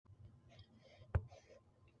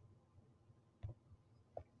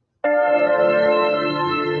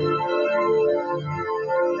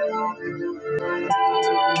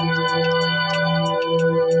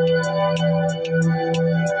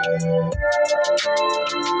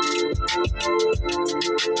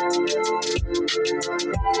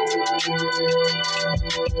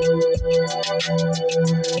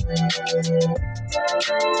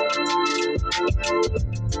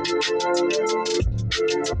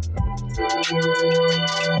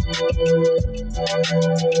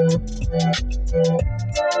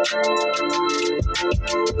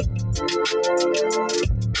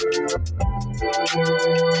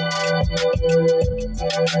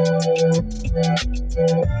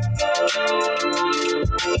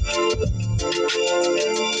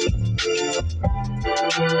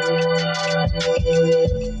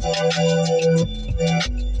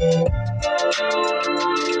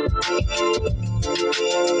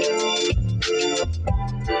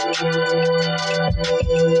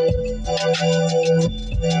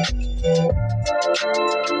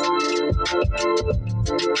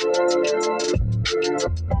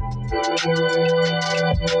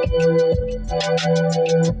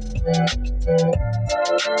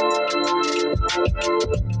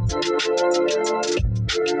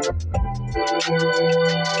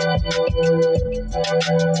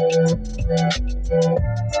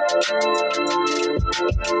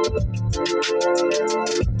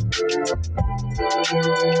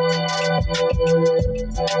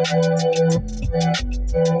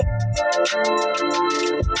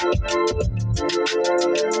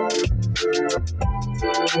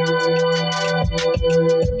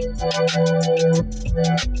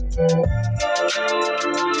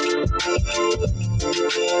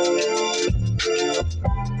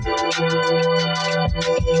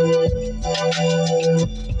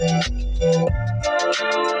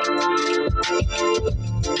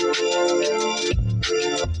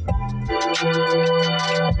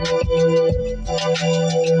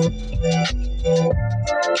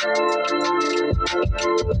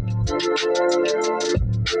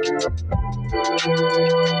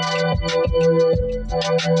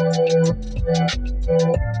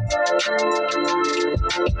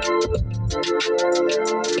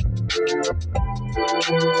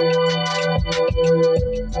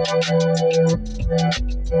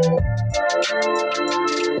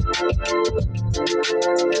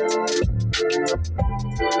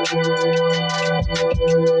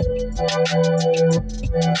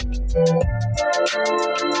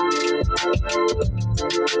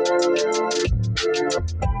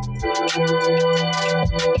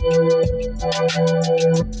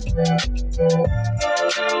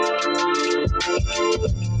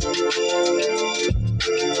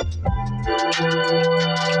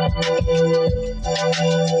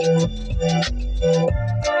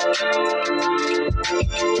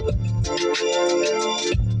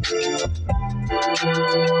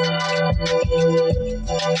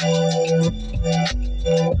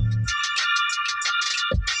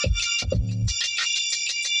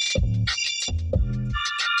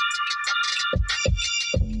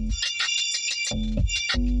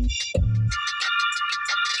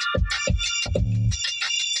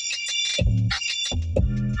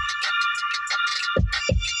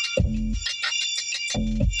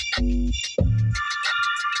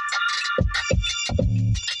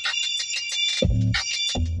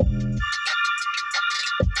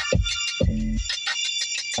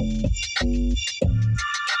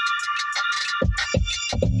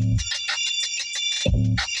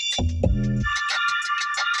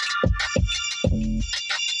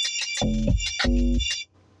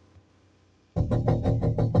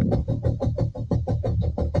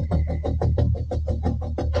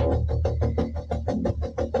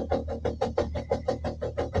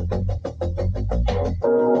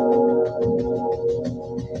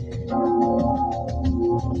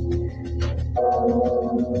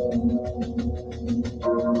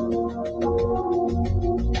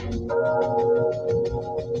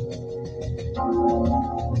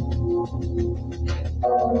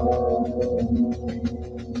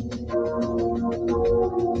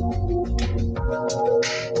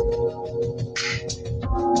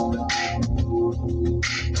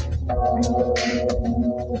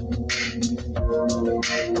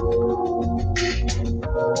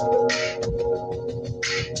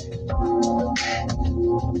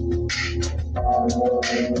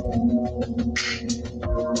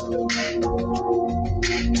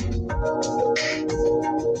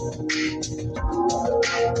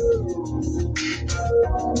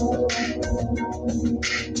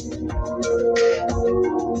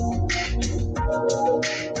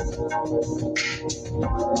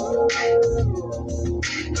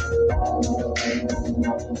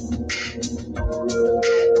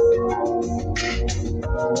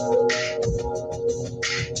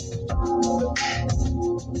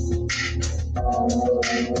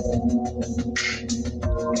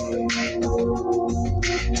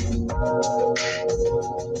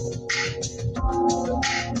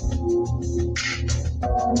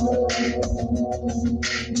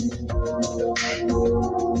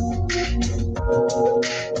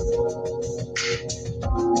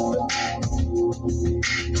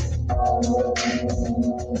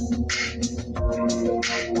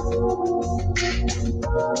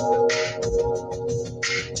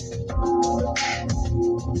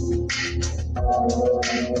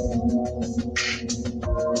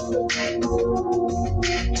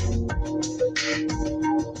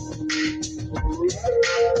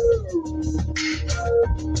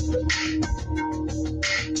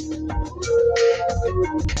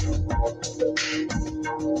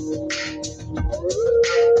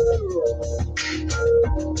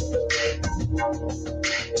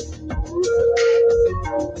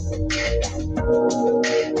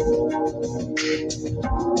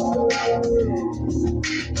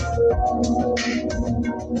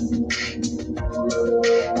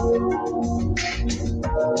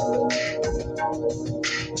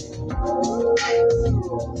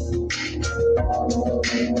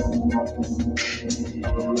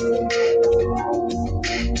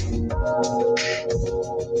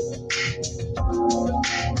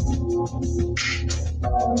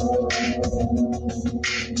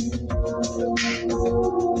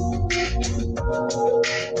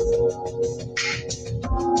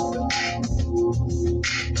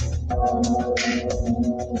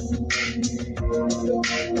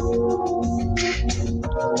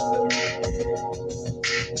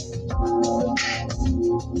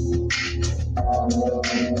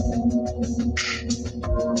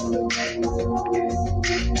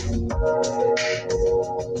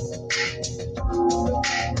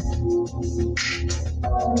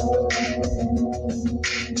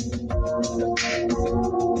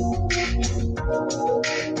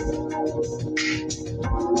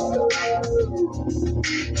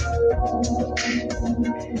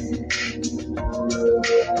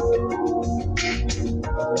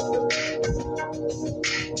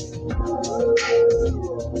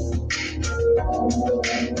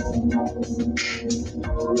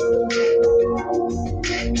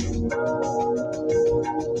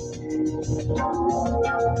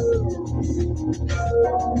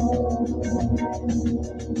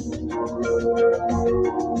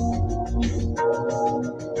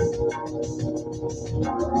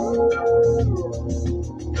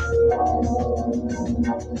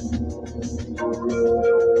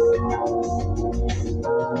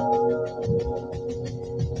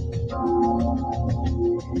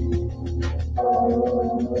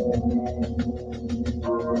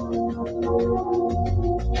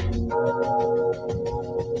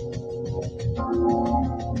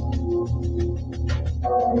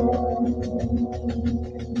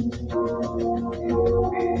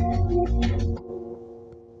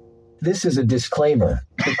This is a disclaimer.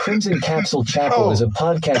 The Crimson Capsule Chapel is a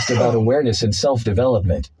podcast about awareness and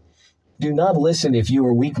self-development. Do not listen if you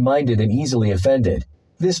are weak-minded and easily offended.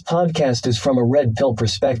 This podcast is from a red pill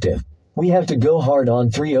perspective. We have to go hard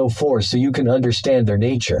on 304 so you can understand their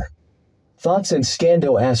nature. Thoughts and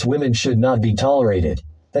scando-ass women should not be tolerated.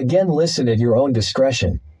 Again, listen at your own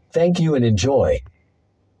discretion. Thank you and enjoy.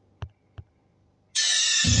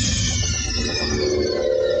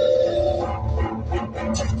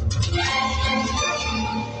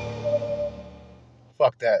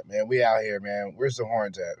 Fuck that, man. We out here, man. Where's the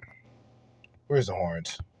horns at? Where's the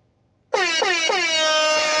horns?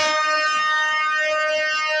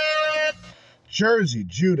 Jersey,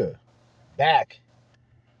 Judah, back.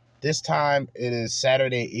 This time it is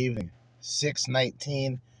Saturday evening,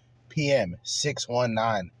 6:19 p.m.,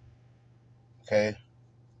 619. Okay?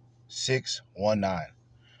 619.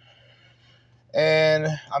 And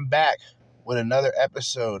I'm back with another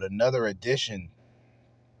episode, another edition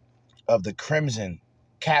of the Crimson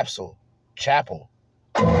Capsule Chapel.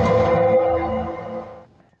 I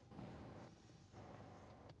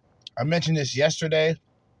mentioned this yesterday,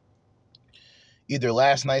 either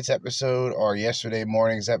last night's episode or yesterday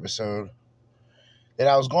morning's episode, that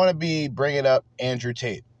I was going to be bringing up Andrew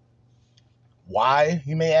Tate. Why,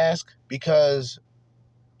 you may ask? Because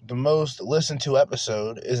the most listened to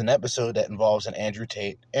episode is an episode that involves an Andrew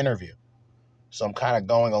Tate interview. So I'm kind of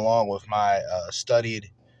going along with my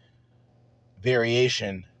studied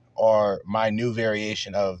variation, or my new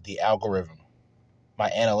variation of the algorithm, my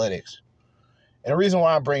analytics. And the reason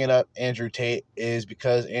why I'm bringing up Andrew Tate is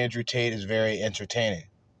because Andrew Tate is very entertaining.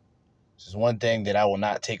 This is one thing that I will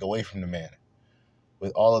not take away from the man.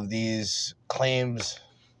 With all of these claims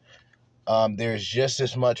there's just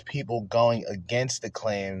as much people going against the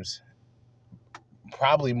claims,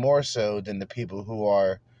 probably more so than the people who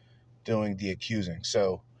are doing the accusing.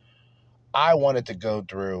 So I wanted to go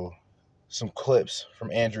through some clips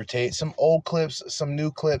from Andrew Tate, some old clips, some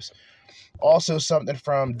new clips, also something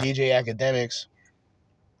from DJ Akademiks.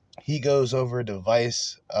 He goes over the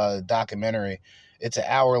Vice documentary. It's an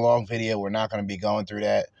hour-long video. We're not going to be going through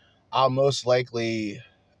that. I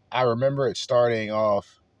remember it starting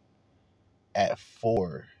off at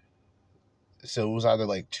 4. So it was either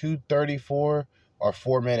like 2:34 or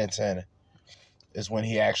 4 minutes in is when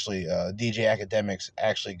he actually, DJ Akademiks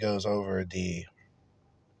actually goes over the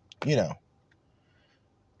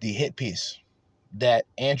hit piece that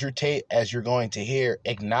Andrew Tate, as you're going to hear,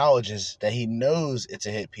 acknowledges that he knows it's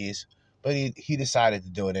a hit piece, but he decided to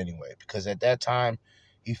do it anyway because at that time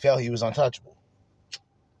he felt he was untouchable.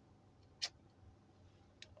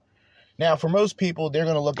 Now, for most people, they're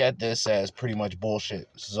going to look at this as pretty much bullshit.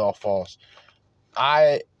 This is all false.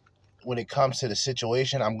 When it comes to the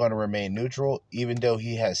situation, I'm going to remain neutral, even though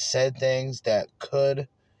he has said things that could,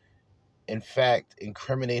 in fact,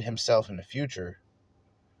 incriminate himself in the future.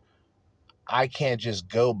 I can't just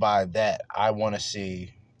go by that. I want to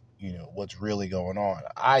see, what's really going on.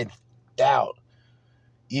 I doubt,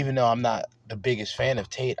 even though I'm not the biggest fan of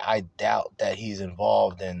Tate, I doubt that he's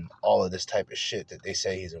involved in all of this type of shit that they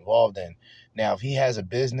say he's involved in. Now, if he has a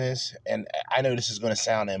business, and I know this is going to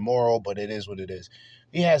sound immoral, but it is what it is.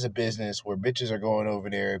 He has a business where bitches are going over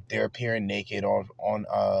there, they're appearing naked on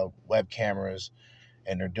web cameras,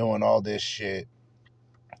 and they're doing all this shit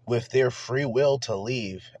with their free will to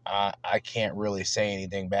leave. I can't really say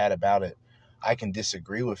anything bad about it. I can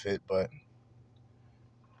disagree with it, but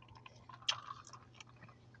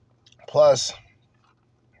plus,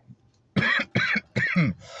 we're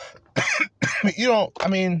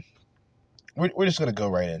just going to go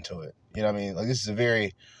right into it. You know what I mean? Like, this is a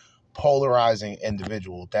very polarizing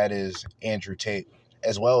individual. That is Andrew Tate,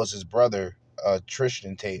 as well as his brother,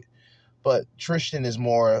 Tristan Tate. But Tristan is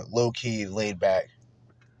more low-key, laid back.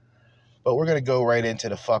 But we're going to go right into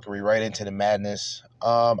the fuckery, right into the madness.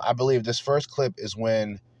 I believe this first clip is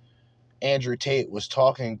when Andrew Tate was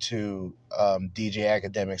talking to DJ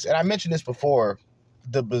Akademiks. And I mentioned this before,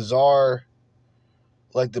 the bizarre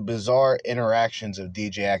interactions of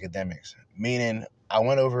DJ Akademiks. Meaning, I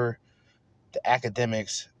went over the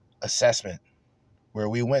Akademiks assessment where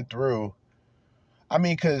we went through,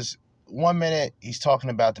 because 1 minute he's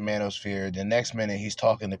talking about the manosphere, the next minute he's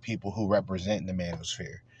talking to people who represent the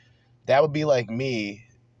manosphere. That would be like me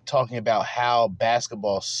talking about how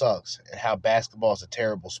basketball sucks and how basketball is a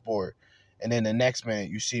terrible sport. And then the next minute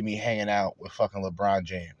you see me hanging out with fucking LeBron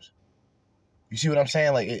James. You see what I'm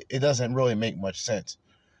saying? Like, it doesn't really make much sense.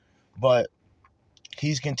 But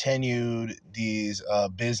he's continued these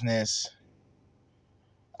business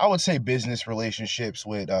relationships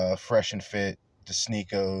with Fresh and Fit, the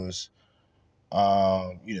Sneakos,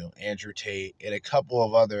 Andrew Tate, and a couple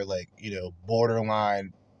of other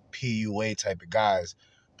borderline PUA type of guys,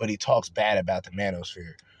 but he talks bad about the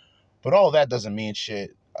manosphere. But all of that doesn't mean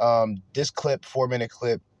shit. This clip, 4-minute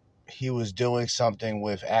clip, he was doing something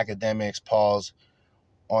with Akademiks, pause,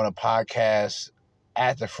 on a podcast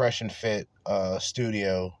at the Fresh and Fit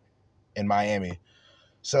studio in Miami.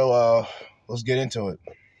 So let's get into it.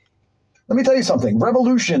 Let me tell you something.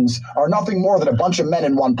 Revolutions are nothing more than a bunch of men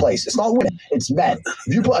in one place. It's not women, it's men.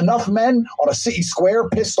 If you put enough men on a city square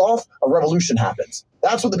pissed off, a revolution happens.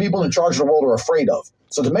 That's what the people in charge of the world are afraid of.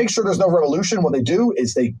 So to make sure there's no revolution, what they do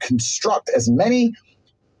is they construct as many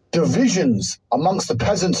divisions amongst the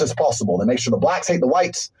peasants as possible. They make sure the blacks hate the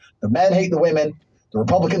whites, the men hate the women, the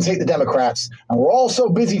Republicans hate the Democrats, and we're all so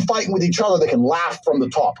busy fighting with each other they can laugh from the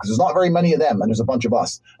top because there's not very many of them and there's a bunch of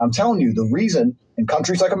us. I'm telling you, the reason in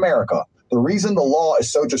countries like America, the reason the law is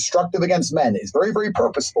so destructive against men is very, very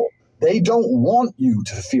purposeful. They don't want you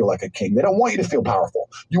to feel like a king. They don't want you to feel powerful.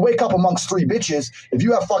 You wake up amongst 3 bitches. If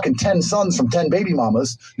you have fucking 10 sons from 10 baby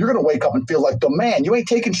mamas, you're going to wake up and feel like the man. You ain't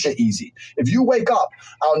taking shit easy. If you wake up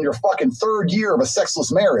on your fucking 3rd year of a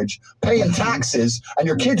sexless marriage, paying taxes, and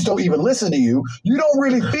your kids don't even listen to you, you don't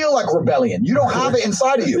really feel like rebellion. You don't have it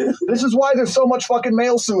inside of you. This is why there's so much fucking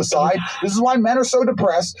male suicide. This is why men are so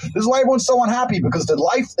depressed. This is why everyone's so unhappy, because the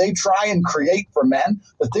life they try and create for men,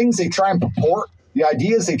 the things they try and purport, the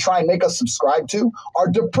ideas they try and make us subscribe to are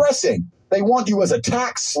depressing. They want you as a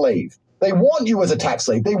tax slave. They want you as a tax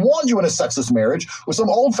slave. They want you in a sexless marriage with some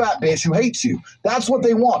old fat bitch who hates you. That's what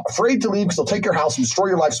they want. Afraid to leave because they'll take your house and destroy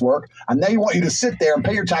your life's work. And they want you to sit there and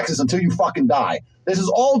pay your taxes until you fucking die. This is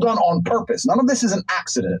all done on purpose. None of this is an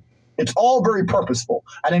accident. It's all very purposeful.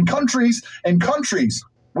 And in countries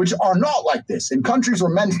which are not like this. In countries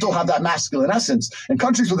where men still have that masculine essence, in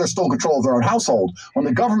countries where they're still in control of their own household, when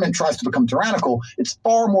the government tries to become tyrannical, it's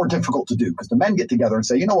far more difficult to do because the men get together and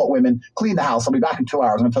say, you know what, women, clean the house. I'll be back in 2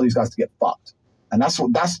 hours. I'm going to tell these guys to get fucked. And that's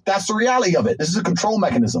the reality of it. This is a control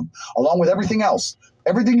mechanism, along with everything else.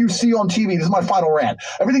 Everything you see on TV, this is my final rant.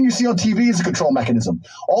 Everything you see on TV is a control mechanism.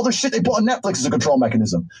 All the shit they put on Netflix is a control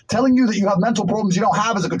mechanism. Telling you that you have mental problems you don't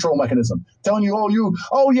have is a control mechanism. Telling you,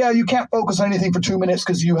 you can't focus on anything for 2 minutes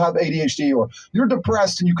because you have ADHD, or you're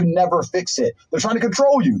depressed and you can never fix it. They're trying to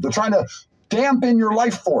control you. They're trying to dampen your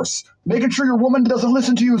life force. Making sure your woman doesn't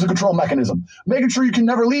listen to you is a control mechanism. Making sure you can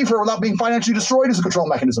never leave her without being financially destroyed is a control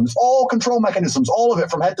mechanism. It's all control mechanisms, all of it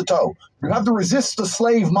from head to toe. You have to resist the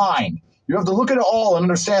slave mind. You have to look at it all and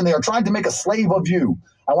understand they are trying to make a slave of you.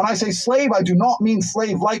 And when I say slave, I do not mean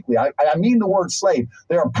slave likely. I mean the word slave.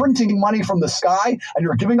 They are printing money from the sky, and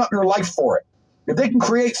you're giving up your life for it. If they can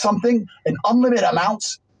create something in unlimited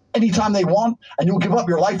amounts anytime they want, and you'll give up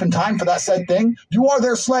your life and time for that said thing, you are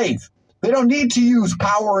their slave. They don't need to use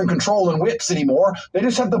power and control and whips anymore. They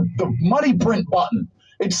just have the money print button.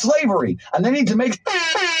 It's slavery. And they need to make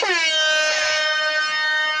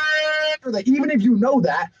that even if you know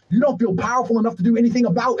that, you don't feel powerful enough to do anything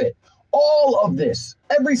about it. All of this,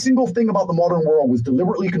 every single thing about the modern world was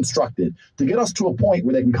deliberately constructed to get us to a point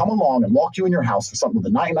where they can come along and lock you in your house for something with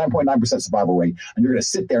a 99.9% survival rate, and you're going to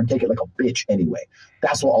sit there and take it like a bitch anyway.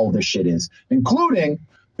 That's what all of this shit is, including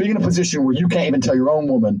being in a position where you can't even tell your own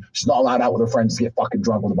woman she's not allowed out with her friends to get fucking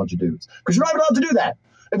drunk with a bunch of dudes. Because you're not allowed to do that.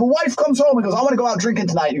 If a wife comes home and goes, I want to go out drinking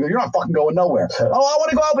tonight, you go, you're not fucking going nowhere. Oh, I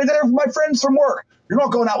want to go out with dinner with my friends from work. You're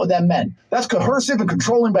not going out with them men. That's coercive and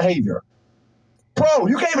controlling behavior. Bro,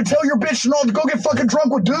 you can't even tell your bitch not to go get fucking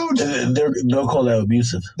drunk with dudes. They'll call that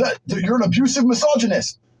abusive. You're an abusive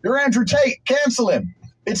misogynist. You're Andrew Tate. Cancel him.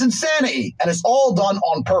 It's insanity, and it's all done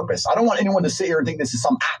on purpose. I don't want anyone to sit here and think this is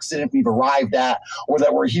some accident we've arrived at, or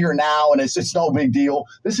that we're here now and it's no big deal.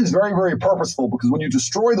 This is very, very purposeful, because when you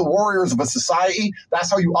destroy the warriors of a society,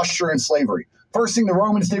 that's how you usher in slavery. First thing the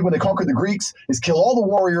Romans did when they conquered the Greeks is kill all the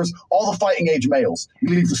warriors, all the fighting age males. You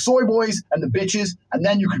leave the soy boys and the bitches, and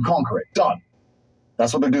then you can conquer it. Done.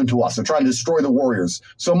 That's what they're doing to us. They're trying to destroy the warriors.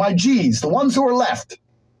 So my G's, the ones who are left,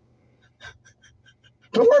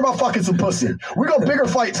 don't worry about fucking some pussy. We got bigger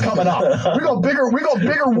fights coming up. We got bigger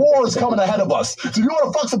wars coming ahead of us. So if you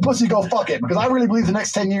want to fuck some pussy, go fuck it. Because I really believe the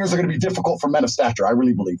next 10 years are going to be difficult for men of stature. I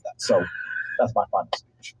really believe that. So that's my final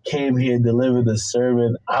speech. Came here, delivered the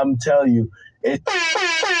sermon. I'm telling you, it.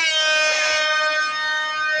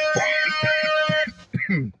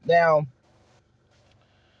 Now,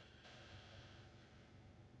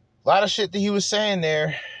 a lot of shit that he was saying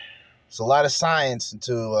there. There's a lot of science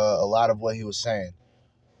into a lot of what he was saying.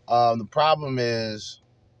 The problem is,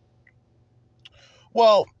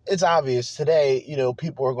 well, it's obvious today,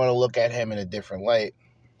 people are going to look at him in a different light.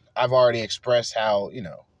 I've already expressed how,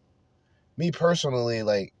 me personally,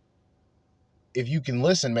 like, if you can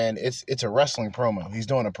listen, man, it's a wrestling promo. He's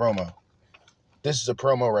doing a promo. This is a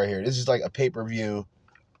promo right here. This is like a pay-per-view.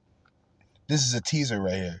 This is a teaser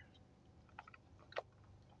right here.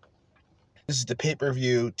 This is the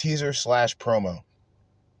pay-per-view teaser / promo.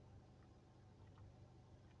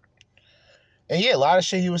 And yeah, a lot of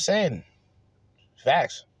shit he was saying.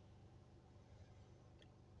 Facts.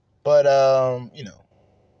 But,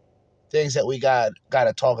 things that we got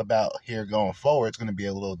to talk about here going forward, it's going to be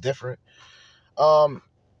a little different.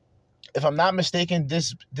 If I'm not mistaken,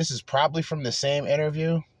 this is probably from the same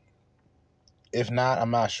interview. If not,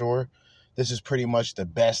 I'm not sure. This is pretty much the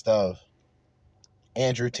best of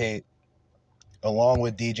Andrew Tate along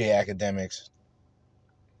with DJ Akademiks.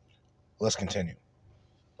 Let's continue.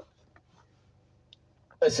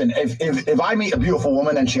 Listen, if I meet a beautiful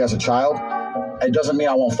woman and she has a child, it doesn't mean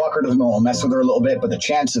I won't fuck her, doesn't mean I won't mess with her a little bit, but the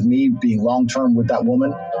chance of me being long-term with that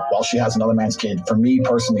woman while she has another man's kid, for me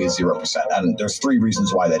personally, is 0%. And there's 3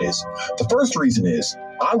 reasons why that is. The first reason is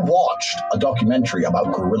I watched a documentary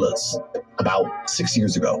about gorillas about 6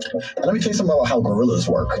 years ago. And let me tell you something about how gorillas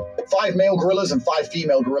work. 5 male gorillas and 5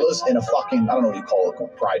 female gorillas in a fucking, I don't know what you call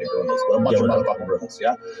it, pride of gorillas, but a bunch of motherfucking gorillas,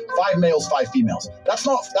 yeah? 5 males, 5 females. That's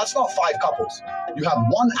not 5 couples. You have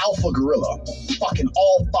 1 alpha gorilla fucking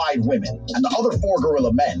all 5 women, and the other 4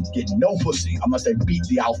 gorilla men get no pussy unless they beat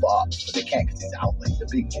the alpha up. But they can't because he's the alpha, he's the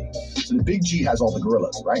big G. So the big G has all the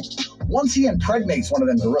gorillas, right? Once he impregnates one of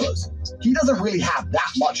them gorillas, he doesn't really have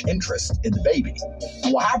that much interest in the baby.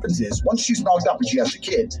 And what happens is, once she's knocked up and she has the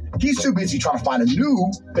kid, he's too busy trying to find a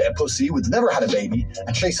new bit of pussy with never had a baby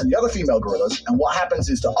and chasing the other female gorillas. And what happens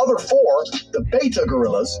is the other 4, the beta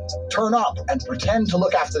gorillas, turn up and pretend to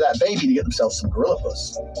look after that baby to get themselves some gorilla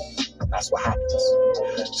puss. That's what happens.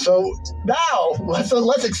 So now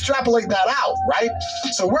let's extrapolate that out, right?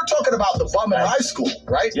 So we're talking about the bum in high school,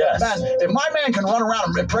 right? Yes. Man, if my man can run around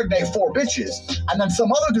and impregnate 4 bitches, and then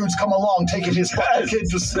some other dudes come along taking his fucking kid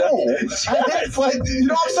to school, and it's like, you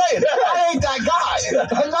know what I'm saying? I ain't that guy.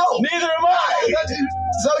 I know. Neither am I.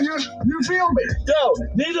 So you feel me? Yo,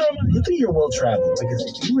 neither am I. You think you're well traveled because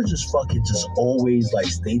if you were just always like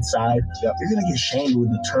stateside, you're gonna get shamed with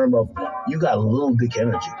the term of you got little dick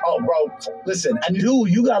energy. Oh, bro, listen, and Dude,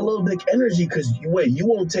 you got little dick energy because you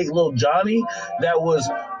won't take little Johnny that was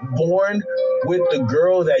born with the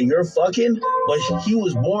girl that you're fucking, but he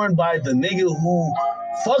was born by the nigga who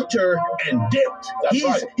fucked her and dipped.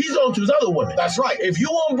 Right. He's on to his other women. That's right. If you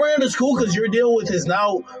won't bring her to school because you're dealing with his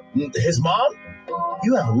mom,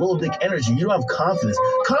 you have a little dick energy. You don't have confidence.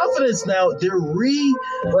 Confidence now, they're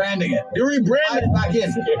branding it. They're rebranding back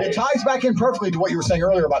in. It ties back in perfectly to what you were saying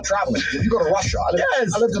earlier about traveling. If you go to Russia, I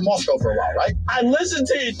lived in Moscow for a while, right? I listened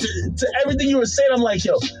to everything you were saying. I'm like,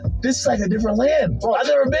 yo, this is like a different land. Bro, I've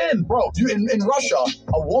never been. Bro, in Russia,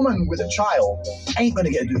 a woman with a child ain't going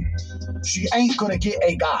to get a dude. She ain't going to get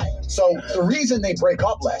a guy. So the reason they break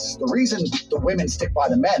up less, the reason the women stick by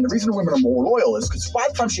the men, the reason the women are more loyal is because by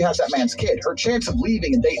the time she has that man's kid, her chance of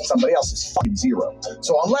leaving and dating somebody else is fucking zero.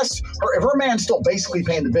 So if her man's still basically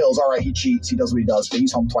paying the bills, all right, he cheats, he does what he does, but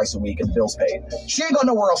he's home twice a week and the bill's paid, she ain't got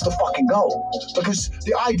nowhere else to fucking go. Because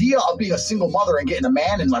the idea of being a single mother and getting a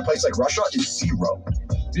man in a place like Russia is zero.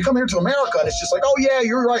 If you come here to America and it's just like, oh yeah,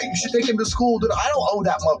 you're right, you should take him to school. Dude, I don't owe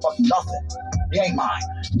that motherfucker nothing. He ain't mine.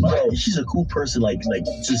 Bro, she's a cool person, like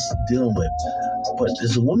just dealing with. But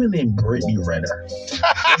there's a woman named Brittany Renner. She's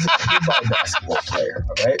a basketball player,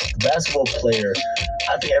 right? The basketball player,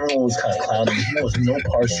 I think everyone was kind of clowning. He was no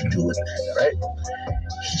parts to do with that, right?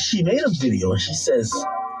 She made a video and she says,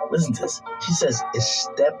 listen to this. She says, it's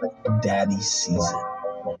stepdaddy season.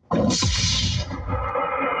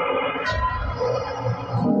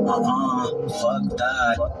 Fuck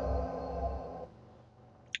that.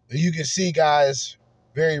 You can see, guys,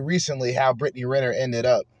 very recently how Brittany Renner ended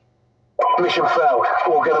up. Mission failed.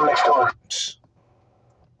 We'll get them next time.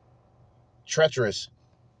 Treacherous.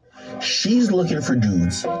 She's looking for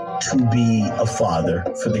dudes to be a father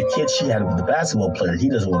for the kid she had with the basketball player. He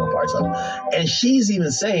doesn't want to parts of. And she's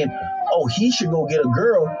even saying, oh, he should go get a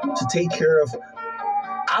girl to take care of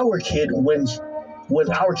our kid when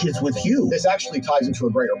our kid's with you. This actually ties into a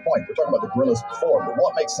greater point. We're talking about the gorillas before, but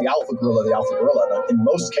what makes the alpha gorilla the alpha gorilla? In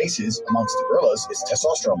most cases, amongst the gorillas, is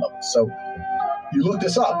testosterone levels. So you look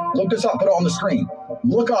this up, put it on the screen.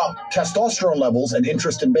 Look up testosterone levels and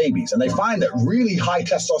interest in babies. And they find that really high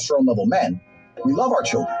testosterone level men, we love our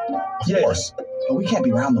children, of course, but we can't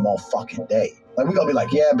be around them all fucking day. Like, we gotta be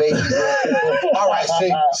like, yeah, baby. All right,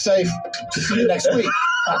 safe. See you next week.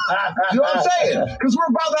 You know what I'm saying? Because we're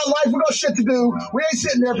about that life. We got shit to do. We ain't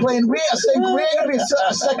sitting there playing. We ain't gonna be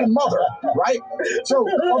a second mother, right? So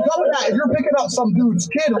on top of that, if you're picking up some dude's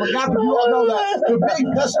kid, and we got to, you all know that the big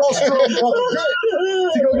testosterone kid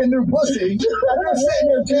to go get new pussy, and you're sitting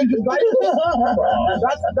there changing diapers.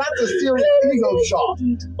 That's a serious ego shot.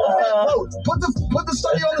 Put the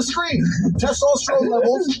study on the screen. Testosterone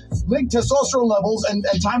levels, linked testosterone levels, and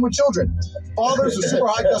time with children. Fathers with super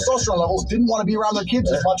high testosterone levels didn't want to be around their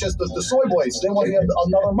kids as much as the soy boys. They want to have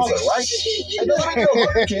another mother, right? It doesn't mean you're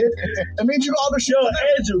a good kid. It means you got other shit. Yo,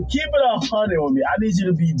 Andrew, keep it 100 with me. I need you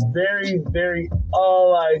to be very, very,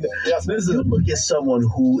 listen, you look at someone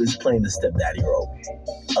who is playing the stepdaddy role.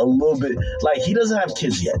 A little bit, like, he doesn't have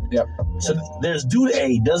kids yet. Yep. So there's dude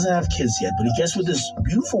A, doesn't have kids yet, but he gets with this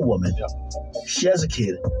beautiful woman. Yep. She has a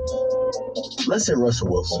kid. Let's say Russell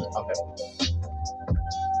Wilson. Okay.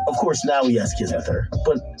 Of course, now he has kids with her.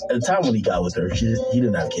 But at the time when he got with her, he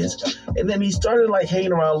didn't have kids. And then he started, like,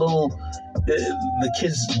 hanging around the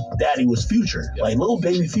kid's daddy was Future. Yep. Like, little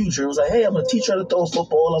baby Future. It was like, hey, I'm going to teach her to throw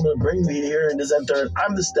football. I'm going to bring me here and this and third.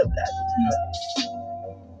 I'm the stepdad.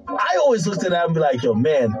 Yep. I always looked at that and be like, yo,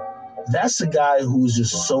 man, that's a guy who's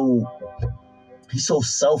just he's so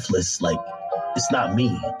selfless. Like, it's not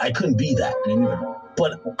me. I couldn't be that.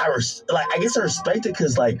 But I guess I respect it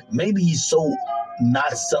because, like, maybe he's so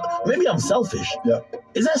maybe I'm selfish. Yeah.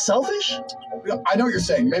 Is that selfish? I know what you're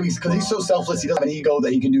saying. Maybe because he's so selfless, he doesn't have an ego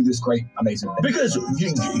that he can do this great, amazing thing. Because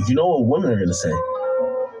you know what women are going to say?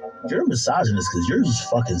 You're a misogynist because you're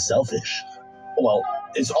just fucking selfish. Well,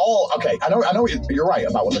 it's all okay. I know you're right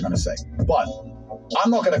about what they're going to say, but I'm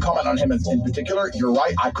not going to comment on him in particular. You're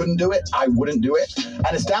right. I couldn't do it. I wouldn't do it. And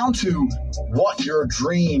it's down to what your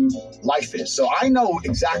dream life is. So I know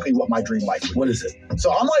exactly what my dream life would be. What is it?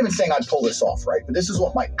 So I'm not even saying I'd pull this off, right? But this is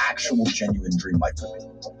what my actual genuine dream life would be.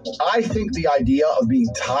 I think the idea of being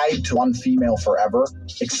tied to one female forever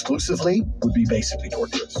exclusively would be basically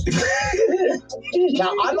torturous.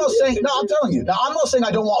 Now, I'm not saying, no, I'm telling you. Now, I'm not saying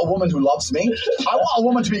I don't want a woman who loves me. I want a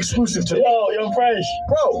woman to be exclusive to me. Yo, fresh.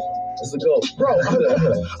 Bro, Let's go. Bro, I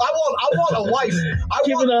want a wife.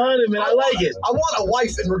 Keep it 100, man. I like it. I want a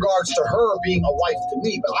wife in regards to her being a wife to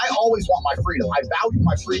me, but I always want my freedom. I value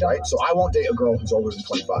my freedom, right? So I won't date a girl who's older than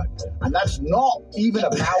 25. And that's not even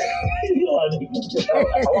about... I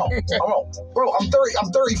won't. Bro, I'm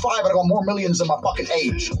 35 and I got more millions than my fucking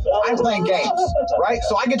age. I'm playing games, right?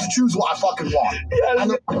 So I get to choose what I fucking want.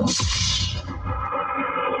 And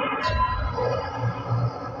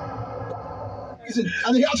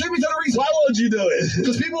I'll tell you the reason. Why won't you do it?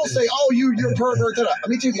 Because people will say, "Oh, you're a pervert." Let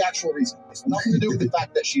me tell you the actual reason. It's nothing to do with the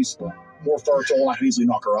fact that she's more fertile and I can easily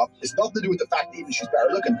knock her up. It's nothing to do with the fact that even she's better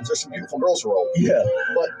looking, because there's some beautiful girls who are old. Yeah.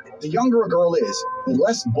 But the younger a girl is, the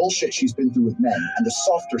less bullshit she's been through with men, and the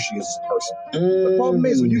softer she is as a person. The problem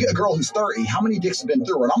is, when you get a girl who's 30, how many dicks have been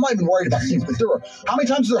through her? And I'm not even worried about who's been through her. How many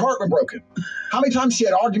times has her heart been broken? How many times she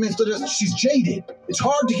had arguments? She's jaded. It's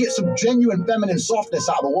hard to get some genuine feminine softness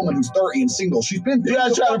out of a woman who's 30 and single. She's been through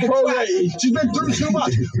She's been through too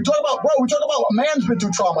much. We talk about a man's been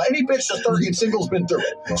through trauma. Any bitch that's 30 and single's been through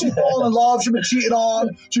it. She's fallen in love. She's been cheated on.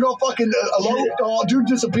 She got fucking eloped on. Dude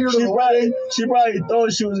disappeared in the wedding. She probably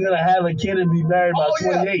thought she was going to have a kid and be married by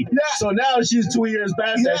 28. Yeah. So now she's 2 years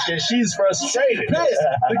past that shit. She's frustrated. She's pissed.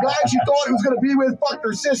 The guy she thought he was going to be with fucked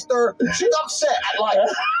her sister. She's upset at life.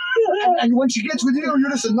 And when she gets with you,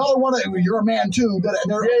 you're just another one. You're a man too.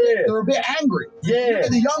 They're a bit angry. Yeah.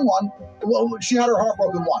 The young one, well, she had her heart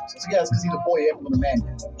broken once. It's because he's a boy, even with a man.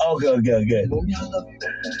 Oh, good. Mommy, I love you.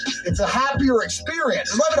 It's a happier experience.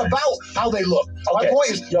 It's not even about how they look. Okay. My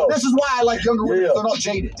point is, this is why I like younger women. They're not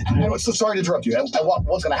jaded. And so sorry to interrupt you. And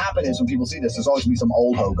what's going to happen is when people see this, there's always going to be some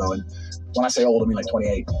old hoe going. When I say old, I mean like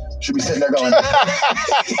 28. Should be sitting there going, you're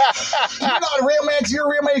not a real man, you're a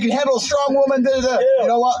real man, you can handle a strong woman. Yeah. You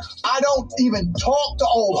know what? I don't even talk to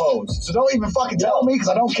old hoes. So don't even fucking tell me, because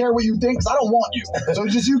I don't care what you think, because I don't want you. So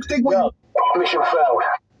just you think what you... Mission failed.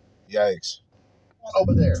 Yikes.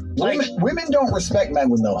 Over there. Women don't respect men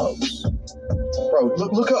with no hoes. Bro,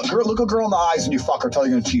 look a girl in the eyes and you fuck her, tell her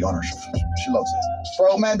you're gonna cheat on her. She loves it.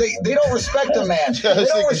 Bro, man, they don't respect a man. They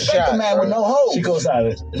don't respect a man with no hoes. She goes out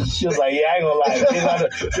of it. She was like, I ain't gonna lie.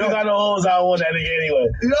 You don't got no hoes, I don't want that nigga anyway.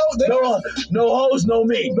 You know, no hoes, no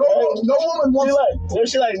me. No woman wants...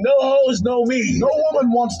 She like, no hoes, no me. No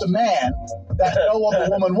woman wants the man that no other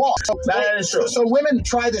woman wants. That is true. So women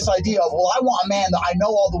try this idea of, well, I want a man that I know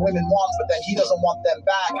all the women want, but then he doesn't want them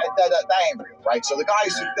back. That ain't real, right? So the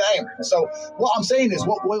guys, that ain't real. So what I'm saying is,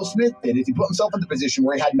 what Will Smith did is he put himself in the position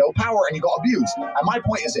where he had no power and he got abused. And my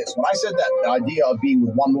point is this: when I said that the idea of being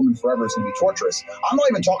with one woman forever is going to be torturous, I'm not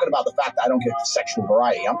even talking about the fact that I don't get sexual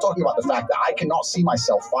variety. I'm talking about the fact that I cannot see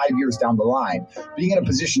myself 5 years down the line being in a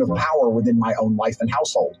position of power within my own life and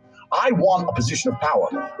household. I want a position of power.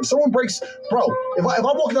 If someone breaks, bro, if I'm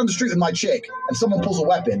walking down the street with my chick and someone pulls a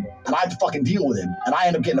weapon and I have to fucking deal with him and I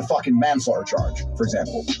end up getting a fucking manslaughter charge, for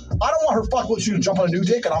example, I don't want her fucking to jump on a new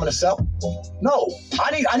dick and I'm gonna sell. No,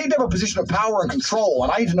 I need to have a position of power and control,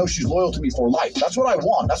 and I need to know she's loyal to me for life. That's what I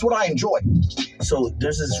want. That's what I enjoy. So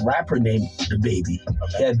there's this rapper named The Baby.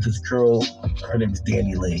 He had this girl, her name is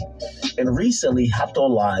Danny Lee, and recently hopped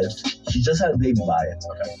on live. She just had a baby by it.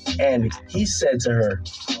 Okay. And he said to her,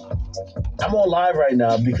 I'm on live right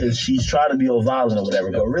now because she's trying to be all violent or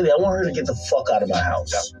whatever, but really, I want her to get the fuck out of my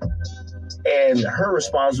house. And her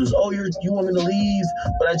response was, oh, you want me to leave,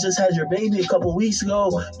 but I just had your baby a couple weeks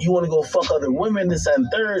ago. You want to go fuck other women, this and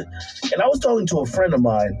third. And I was talking to a friend of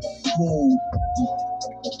mine who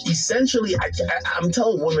essentially, I'm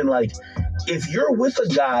telling women, like, if you're with a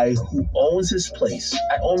guy who owns his place,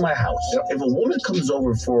 I own my house. Yep. If a woman comes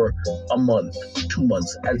over for a month, 2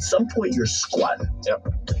 months, at some point you're squatting. Yep.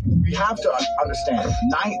 You have to understand,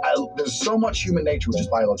 there's so much human nature which is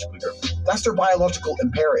biologically driven. That's their biological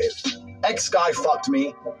imperative. Ex-guy fucked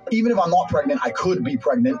me. Even if I'm not pregnant, I could be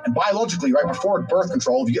pregnant. And biologically, right before birth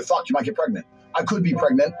control, if you get fucked, you might get pregnant. I could be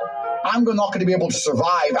pregnant. I'm not going to be able to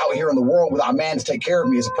survive out here in the world without a man to take care of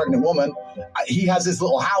me as a pregnant woman. He has this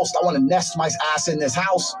little house. I want to nest my ass in this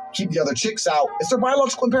house, keep the other chicks out. It's their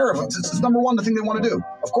biological imperative. It's number one, the thing they want to do.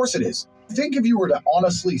 Of course it is. Think if you were to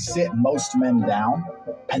honestly sit most men down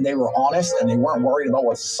and they were honest and they weren't worried about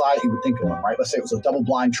what society would think of them, right? Let's say it was a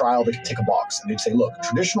double-blind trial. They could tick a box and they'd say, look,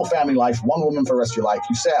 traditional family life, one woman for the rest of your life.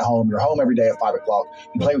 You stay at home. You're home every day at 5 o'clock.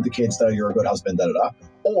 You play with the kids. You're a good husband, da-da-da.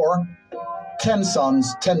 Or 10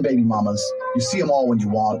 sons, 10 baby mamas. You see them all when you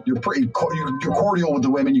want. You're cordial with the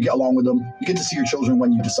women. You get along with them. You get to see your children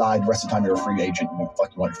when you decide. The rest of the time, you're a free agent. You want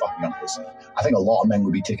your fucking young person. I think a lot of men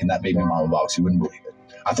would be ticking that baby mama box. You wouldn't believe it.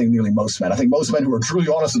 I think nearly most men. I think most men who are truly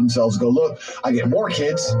honest with themselves go, look, I get more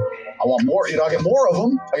kids. I want more. I get more of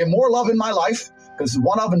them. I get more love in my life because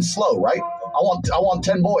one of them's slow, right? I want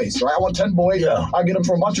 10 boys, right? I want 10 boys. Yeah. I get them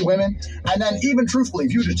from a bunch of women. And then even truthfully,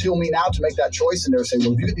 if you were to tell me now to make that choice and they would say,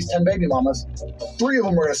 well, if you get these 10 baby mamas, 3 of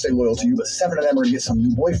them are going to stay loyal to you, but 7 of them are going to get some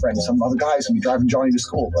new boyfriend, some other guys who be driving Johnny to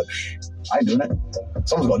school. But I ain't doing it.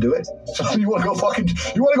 Someone's going to do it. So you want to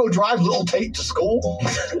go drive little Tate to school?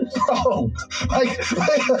 Bro,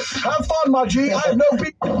 have fun, my G. I have no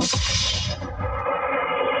people.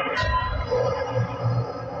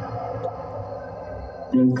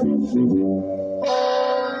 Yeah, I'm not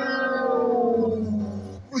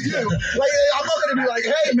gonna be like,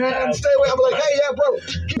 hey man, stay away. I'm like, hey, yeah, bro,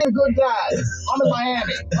 give me a good guy. I'm in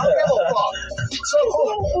Miami. I don't give a fuck. So,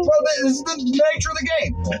 bro, this is the nature of the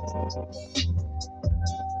game.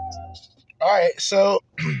 All right, so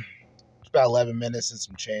it's about 11 minutes and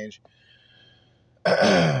some change.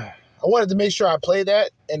 I wanted to make sure I played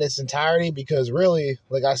that in its entirety because really,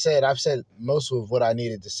 like I said, I've said most of what I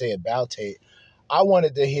needed to say about Tate. I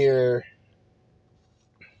wanted to hear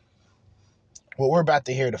what we're about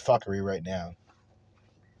to hear, the fuckery right now.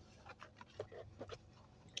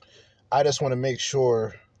 I just want to make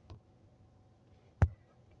sure.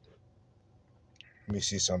 Let me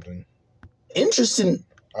see something. Interesting.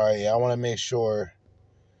 All right, yeah, I want to make sure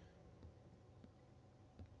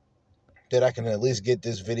that I can at least get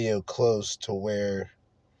this video close to where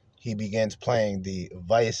he begins playing the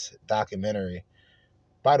Vice documentary.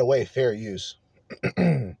 By the way, fair use.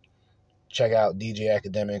 Check out DJ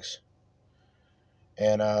Akademiks.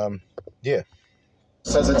 And, yeah.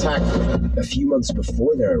 Says attack. A few months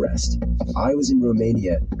before their arrest, I was in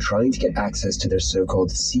Romania trying to get access to their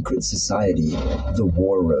so-called secret society, the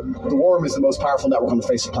War Room. The War Room is the most powerful network on the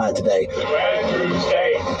face of the planet today.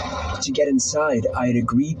 To get inside, I had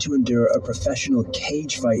agreed to endure a professional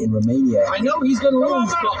cage fight in Romania. I know he's gonna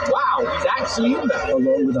lose, but wow, he's actually in that.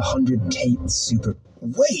 Along with 100 Tate super.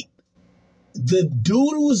 Wait, the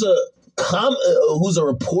dude who's a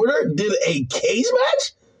reporter did a cage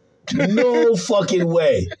match? No fucking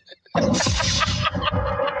way.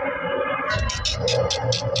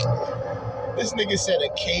 This nigga said a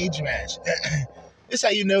cage match. This is how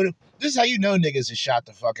you know niggas is shot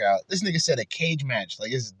the fuck out. This nigga said a cage match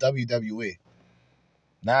like it's WWE.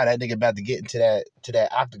 Nah, that nigga about to get into that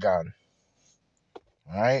octagon.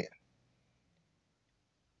 All right,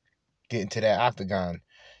 get into that octagon.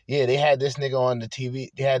 Yeah, they had this nigga on the TV.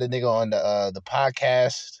 They had the nigga on the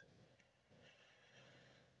podcast.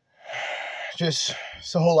 Just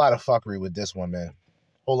it's a whole lot of fuckery with this one, man.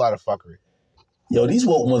 Whole lot of fuckery. Yo, these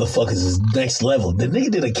woke motherfuckers is next level. The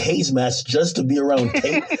nigga did a cage match just to be around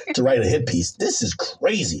Tate to write a hit piece. This is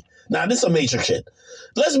crazy. Nah, this is some Matrix shit.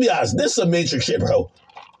 Let's be honest, this is some Matrix shit, bro.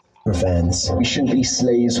 Fans. We shouldn't be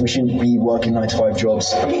slaves. We shouldn't be working 9-to-5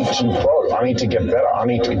 jobs. I need to grow. I need to get better. I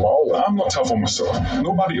need to evolve. I'm not tough on myself.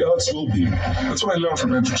 Nobody else will be. That's what I learned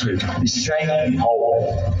from Andrew Tate. He's saying, hold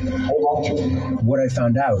on to it. What I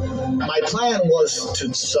found out My plan was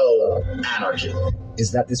to sow anarchy.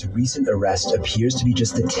 is that this recent arrest appears to be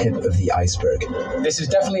just the tip of the iceberg. This is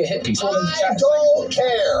definitely a hit piece. I don't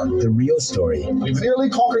care. The real story We've nearly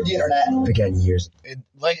conquered the internet. began years.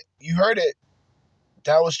 Like you heard it.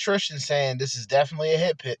 That was Tristan saying this is definitely a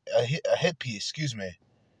hit piece. Excuse me.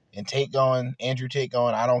 And Andrew Tate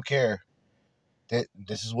going, I don't care.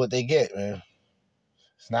 This is what they get, man.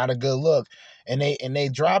 It's not a good look, and they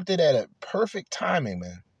dropped it at a perfect timing,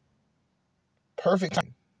 man. Perfect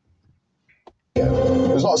timing.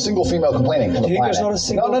 There's not a single female complaining from the planet. There's not a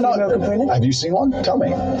single female complaining? Have you seen one? Tell me.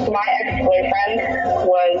 My ex-boyfriend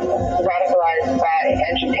was radicalized by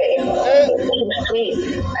Andrew Tate. He was sweet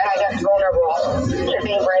and I guess vulnerable to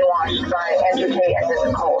being brainwashed by Andrew Tate and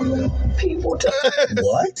his cult. People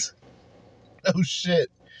What? Oh shit.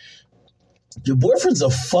 Your boyfriend's a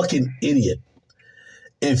fucking idiot.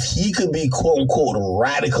 If he could be quote unquote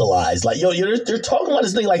radicalized, like yo, you're talking about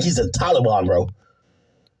this thing like he's a Taliban, bro.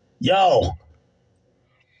 Yo.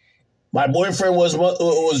 My boyfriend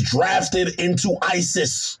was drafted into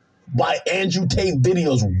ISIS by Andrew Tate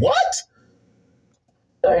videos. What?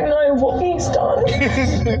 I don't know what he's done.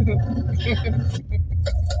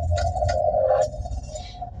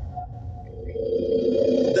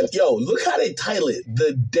 Yo, look how they title it.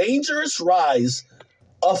 The Dangerous Rise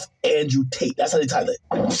of Andrew Tate. That's how they title it.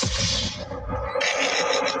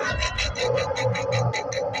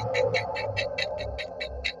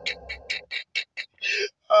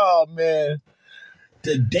 Oh, man.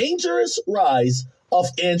 The Dangerous Rise of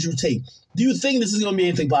Andrew Tate. Do you think this is going to be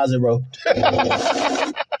anything positive, bro?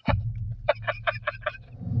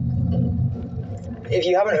 If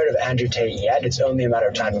you haven't heard of Andrew Tate yet, it's only a matter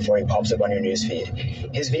of time before he pops up on your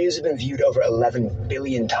newsfeed. His videos have been viewed over 11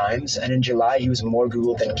 billion times, and in July he was more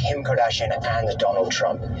Googled than Kim Kardashian and Donald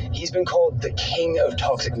Trump. He's been called the king of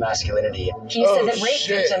toxic masculinity. He said that rape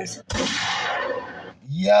victims...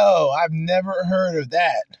 Yo, I've never heard of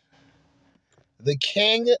that. The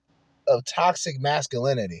king of toxic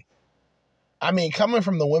masculinity. I mean, coming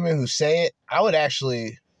from the women who say it, I would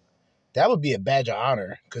actually... That would be a badge of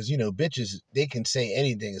honor because, you know, bitches, they can say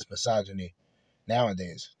anything is misogyny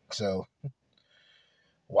nowadays. So,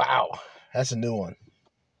 wow, that's a new one.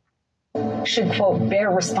 should, quote,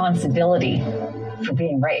 bear responsibility for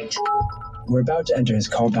being raped. We're about to enter his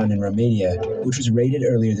compound in Romania, which was raided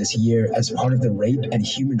earlier this year as part of the rape and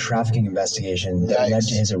human trafficking investigation that led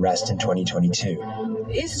to his arrest in 2022.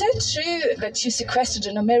 Is that true that you sequestered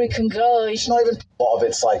an American girl? It's not even... A lot of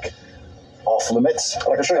it's like off limits.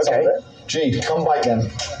 I can show you some of it. Gee, come bite them.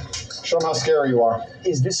 Show them how scary you are.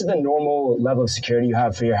 Is this the normal level of security you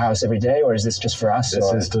have for your house every day, or is this just for us?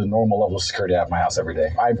 This is the normal level of security I have in my house every day.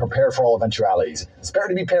 I'm prepared for all eventualities. It's better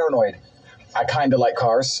to be paranoid. I kind of like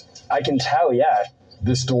cars. I can tell, yeah.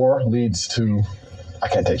 This door leads to... I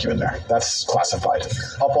can't take you in there. That's classified.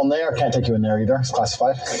 Up on there, can't take you in there either. It's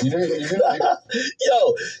classified. Yo,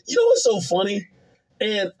 you know what's so funny?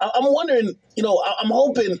 And I'm wondering, you know, I'm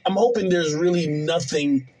hoping there's really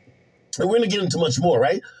nothing, and we're gonna get into much more,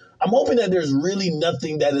 right? I'm hoping that there's really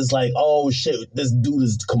nothing that is like, oh shit, this dude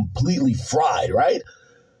is completely fried, right?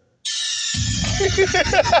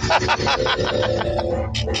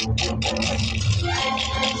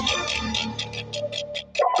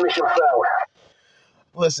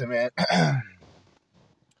 Listen, man.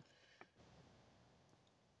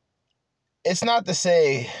 It's not to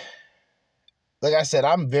say, like I said,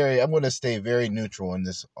 I'm going to stay very neutral on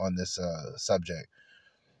this subject,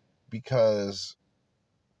 because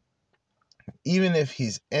even if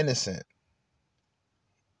he's innocent,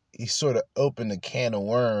 he sort of opened a can of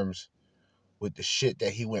worms with the shit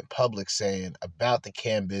that he went public saying about the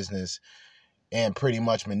cam business and pretty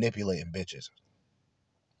much manipulating bitches.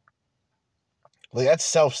 Like, that's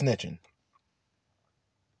self-snitching.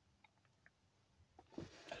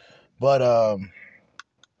 But,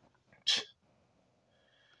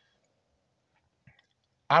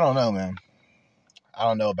 I don't know, man. I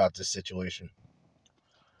don't know about this situation.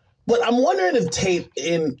 But I'm wondering if Tate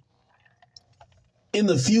in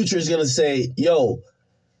the future is going to say, yo,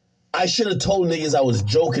 I should have told niggas I was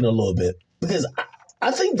joking a little bit. Because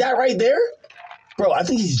I think that right there, bro, I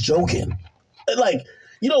think he's joking. Like,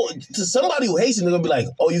 you know, to somebody who hates him, they're going to be like,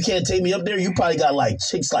 oh, you can't take me up there? You probably got, like,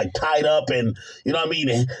 chicks, like, tied up and, you know what I mean,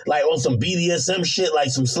 and, like, on some BDSM shit, like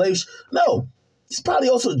some slave shit. No, he's probably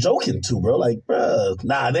also joking, too, bro. Like, bro,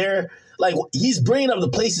 nah, they're, like, he's bringing up the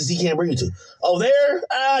places he can't bring you to. Oh, there?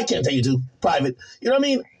 I can't take you to. Private. You know what I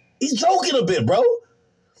mean? He's joking a bit, bro.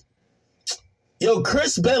 Yo,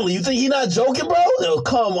 Chris Bentley, you think he not joking, bro? Yo,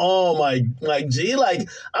 come on, like, G. Like,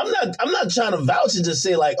 I'm not trying to vouch and just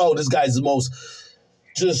say, like, oh, this guy's the most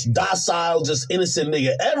just docile, just innocent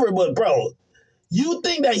nigga ever. But, bro, you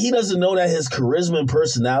think that he doesn't know that his charisma and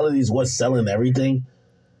personality is what's selling everything?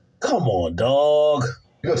 Come on, dog.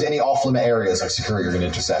 You go to any off-limit areas of security, you're going to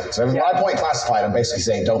intercept. So my point classified, I'm basically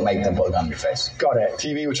saying don't make them put a gun in your face. Got it.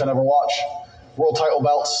 TV, which I never watch. World title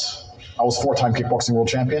belts. I was 4-time kickboxing world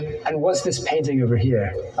champion. And what's this painting over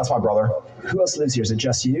here? That's my brother. Who else lives here? Is it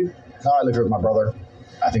just you? No, I live here with my brother.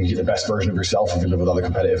 I think you're the best version of yourself if you live with other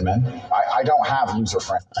competitive men. I don't have loser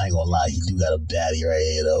friends. I ain't gonna lie, he do got a baddie right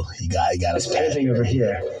here, though. He got this painting over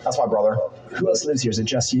here. That's my brother. Who else lives here? Is it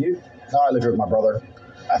just you? No, I live here with my brother.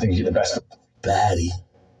 I think you're the best. Baddie.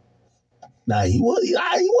 Nah, he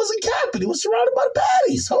wasn't capping. He was surrounded by the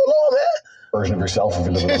baddies. Hold on, man. Version of yourself if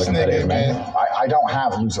you live with other competitive men. I don't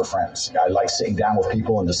have loser friends. I like sitting down with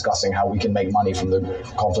people and discussing how we can make money from the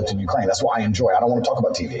conflict in Ukraine. That's what I enjoy. I don't want to talk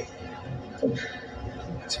about TV.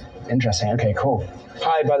 Interesting. Okay, cool.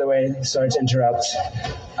 Hi, by the way. Sorry to interrupt.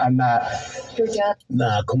 I'm Matt. Good job.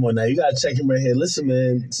 Nah, come on now. You gotta check him right here. Listen,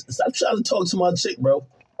 man. Stop trying to talk to my chick, bro.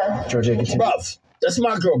 Georgia, continue. Bruv, that's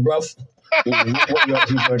my girl, bruv. What you up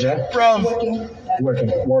to, Georgia?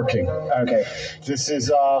 Working. Okay. This is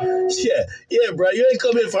Yeah, bro. You ain't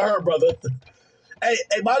come here for her, brother. Hey,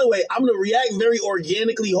 by the way, I'm gonna react very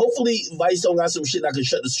organically. Hopefully, Vice don't got some shit that can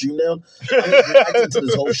shut the stream down. I'm just reacting to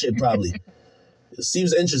this whole shit. Probably. It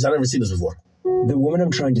seems interesting. I've never seen this before. the woman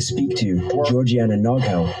I'm trying to speak to, Georgiana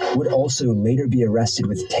Noghow, would also later be arrested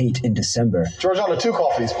with Tate in December. Georgiana, 2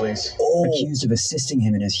 coffees, please. Accused of assisting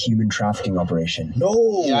him in his human trafficking operation.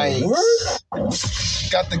 No.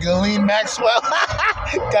 Yikes. Got the Ghislaine Maxwell.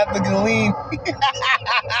 Got the Ghislaine.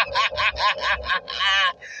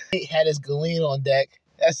 He had his Ghislaine on deck.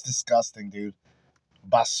 That's disgusting, dude.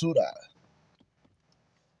 Basura.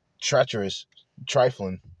 Treacherous.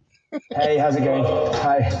 Trifling. Hey, how's it going?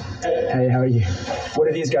 Hi. Hey, how are you? What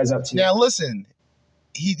are these guys up to? Now listen,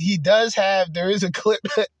 he does have, there is a clip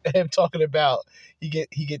of him talking about he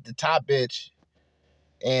get the top bitch,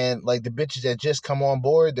 and like the bitches that just come on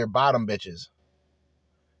board, they're bottom bitches.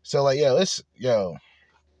 So like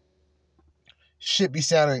shit be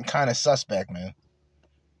sounding kind of suspect, man.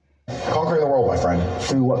 Conquering the world, my friend.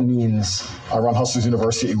 Through what means? I run Hustlers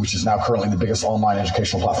University, which is now currently the biggest online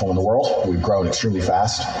educational platform in the world. We've grown extremely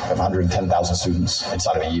fast. We have 110,000 students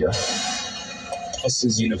inside of a year.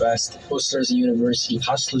 Hustlers University.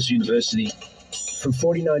 Hustlers University. For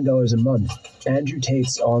 $49 a month, Andrew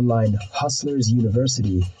Tate's online Hustlers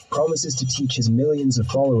University promises to teach his millions of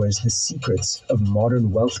followers the secrets of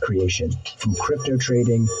modern wealth creation, from crypto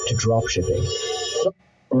trading to dropshipping.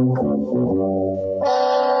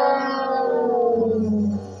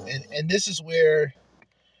 And this is where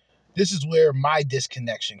my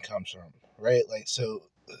disconnection comes from, right? Like, so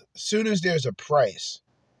as soon as there's a price,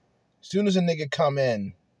 as soon as a nigga come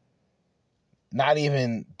in, not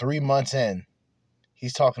even 3 months in,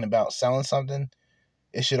 he's talking about selling something,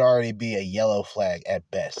 it should already be a yellow flag at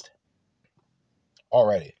best.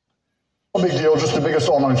 Already. No big deal, just the biggest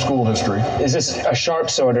online school in history. Is this a sharp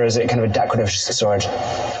sword or is it kind of a decorative sword?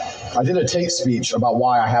 I did a Tate speech about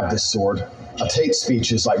why I have this sword. A Tate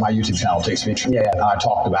speech is like my YouTube channel, Tate Speech. Yeah. And I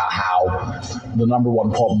talked about how the number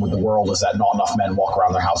one problem with the world is that not enough men walk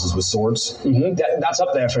around their houses with swords. Mm-hmm. That's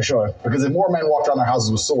up there for sure. Because if more men walked around their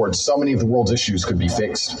houses with swords, so many of the world's issues could be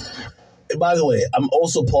fixed. And by the way, I'm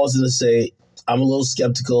also pausing to say I'm a little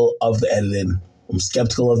skeptical of the editing.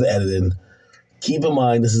 Keep in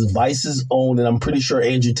mind, this is Vice's own, and I'm pretty sure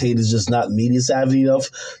Andrew Tate is just not media savvy enough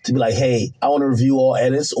to be like, hey, I want to review all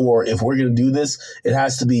edits, or if we're going to do this, it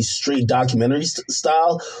has to be straight documentary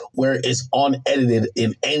style, where it's unedited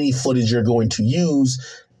in any footage you're going to use,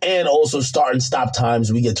 and also start and stop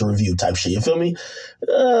times we get to review type shit. You feel me?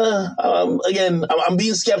 Again, I'm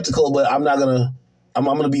being skeptical, but I'm going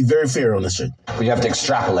to be very fair on this shit. But you have to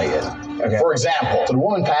extrapolate it. Okay. For example, so the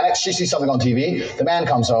woman panics, she sees something on TV, the man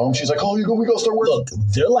comes home, she's like, oh, we go start working. Look,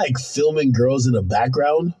 they're like filming girls in the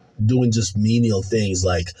background doing just menial things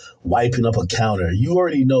like wiping up a counter. You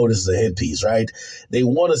already know this is a hit piece, right? They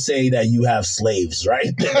want to say that you have slaves,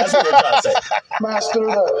 right? That's what they're trying to say. Master,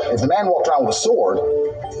 if the man walked around with a sword,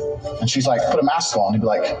 and she's like, put a mask on, he'd be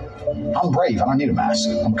like, I'm brave, I don't need a mask,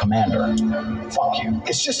 I'm a commander. Fuck you.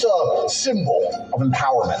 It's just a symbol of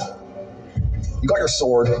empowerment. You got your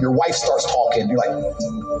sword, your wife starts talking, you're like,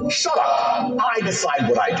 shut up, I decide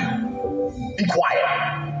what I do. Be quiet.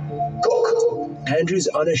 Cook. Andrew's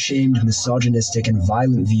unashamed, misogynistic, and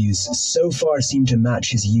violent views so far seem to match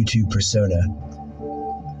his YouTube persona.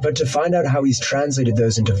 But to find out how he's translated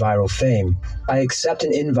those into viral fame, I accept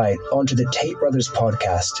an invite onto the Tate Brothers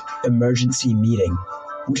podcast, Emergency Meeting,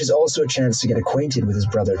 which is also a chance to get acquainted with his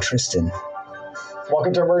brother Tristan.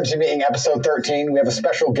 Welcome to Emergency Meeting, episode 13. We have a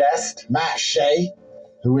special guest, Matt Shea,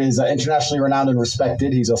 who is internationally renowned and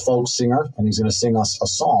respected. He's a folk singer, and he's going to sing us a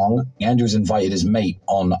song. Andrew's invited his mate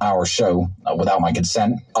on our show without my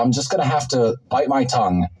consent. I'm just going to have to bite my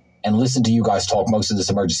tongue and listen to you guys talk most of this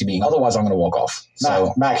emergency meeting. Otherwise, I'm going to walk off.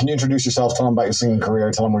 Matt, can you introduce yourself? Tell them about your singing career.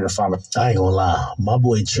 Tell them where you're from. I ain't gonna lie. My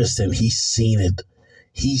boy Tristan, he's seen it.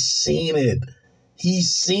 He's seen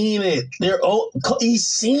it,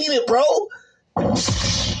 bro.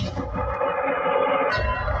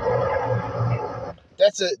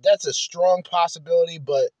 That's a strong possibility,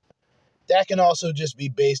 but that can also just be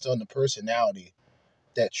based on the personality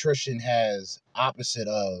that Tristan has opposite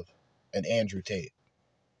of an Andrew Tate,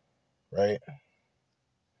 right?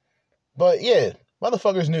 But yeah,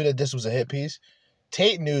 motherfuckers knew that this was a hit piece.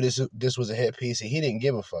 Tate knew this was a hit piece, and he didn't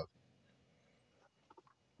give a fuck.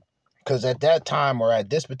 Because at that time, or at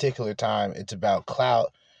this particular time, it's about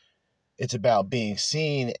clout. It's about being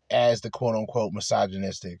seen as the quote-unquote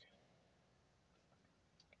misogynistic,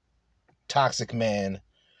 toxic man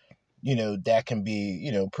that can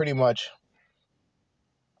be, pretty much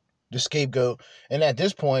the scapegoat. And at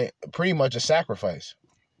this point, pretty much a sacrifice.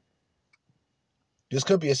 This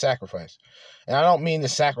could be a sacrifice. And I don't mean the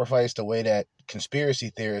sacrifice the way that conspiracy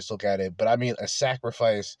theorists look at it, but I mean a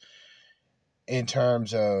sacrifice in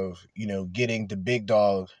terms of, getting the big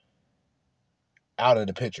dog out of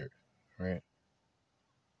the picture, right?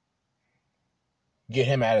 Get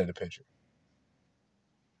him out of the picture.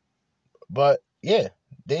 But yeah,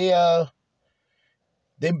 they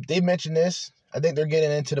mentioned this. I think they're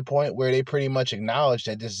getting into the point where they pretty much acknowledge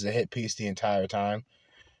that this is a hit piece the entire time.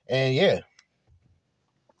 And yeah.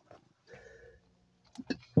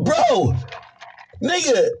 Bro,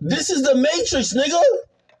 nigga, this is the Matrix, nigga.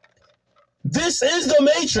 This is the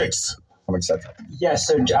Matrix. I'm excited. Yeah,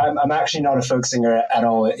 so I'm actually not a folk singer at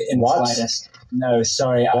all in the slightest. No,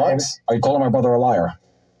 sorry. What? Are you calling my brother a liar?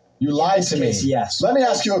 You lied to me. Case, yes. Let me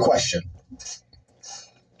ask you a question.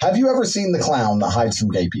 Have you ever seen the clown that hides from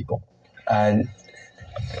gay people? Have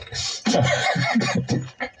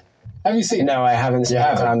you seen him? No, I haven't seen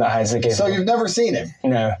the clown that hides the gay people. So you've never seen him?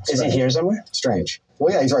 No. Strange. Is he here somewhere? Strange.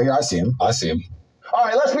 Well, yeah, he's right here. I see him. All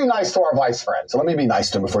right, let's be nice to our vice friend. So let me be nice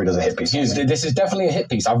to him before he does a hit piece. This is definitely a hit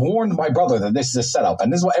piece. I've warned my brother that this is a setup,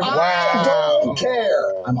 and this is what everyone... I don't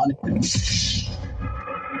care. I'm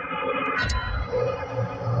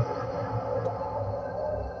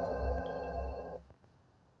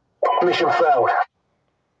Mission failed.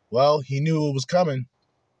 Well, he knew it was coming.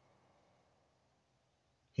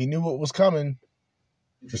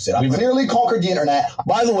 Interested. I've clearly conquered the internet.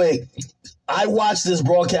 By the way, I watched this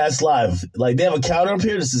broadcast live. Like, they have a counter up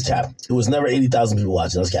here. This is cap. It was never 80,000 people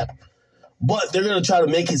watching. That's cap. But they're going to try to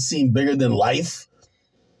make it seem bigger than life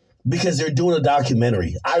because they're doing a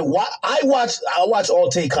documentary. I watch all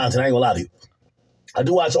Tate content. I ain't going to lie to you. I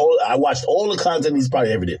watched all the content he's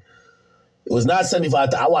probably ever did. It was not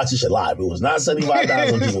 75,000. I watched this shit live. It was not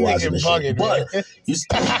 75,000 people watching this shit. But you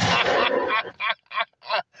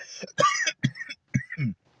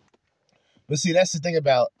But see, that's the thing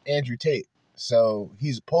about Andrew Tate. So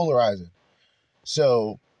he's polarizing.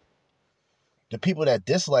 So the people that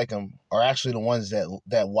dislike him are actually the ones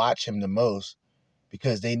that watch him the most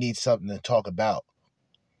because they need something to talk about.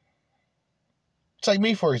 It's like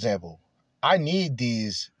me, for example. I need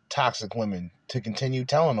these toxic women to continue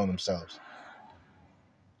telling on themselves.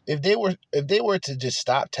 If they were to just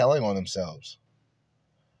stop telling on themselves,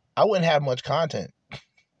 I wouldn't have much content.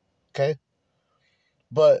 Okay?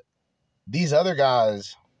 But these other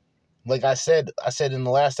guys, like I said in the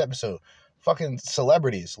last episode, fucking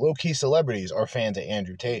celebrities, low-key celebrities are fans of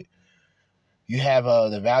Andrew Tate. You have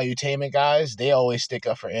the Valuetainment guys, they always stick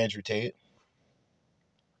up for Andrew Tate.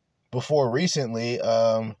 Before recently,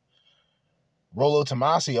 Rollo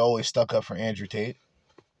Tomasi always stuck up for Andrew Tate.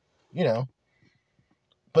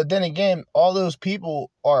 But then again, all those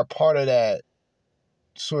people are a part of that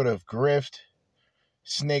sort of grift,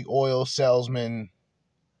 snake oil salesman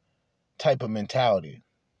type of mentality.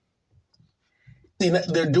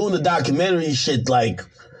 They're doing the documentary shit like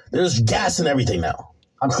there's gas and everything now.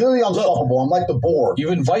 I'm clearly unstoppable. I'm like the board.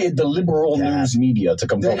 You've invited the liberal news media to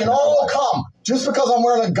come. They can all come. Just because I'm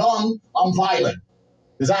wearing a gun, I'm violent.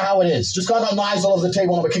 Is that how it is? Just because I got knives all over the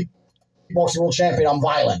table and I'm a kickboxing world champion, I'm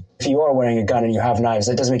violent. If you are wearing a gun and you have knives,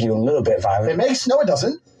 that does make you a little bit violent. No, it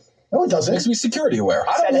doesn't. No, it doesn't. Makes me security aware.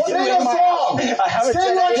 I don't want to sing a song. I haven't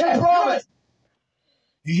Sing like you promised.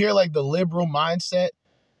 You hear like the liberal mindset?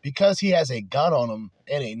 Because he has a gun on him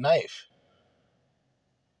and a knife,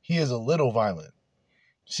 he is a little violent.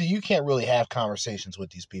 See, you can't really have conversations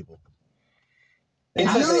with these people.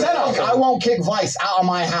 I won't kick Vice out of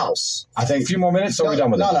my house. I think a few more minutes, so we're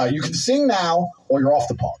done with it. No, you can sing now or you're off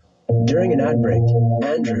the pod. During an ad break,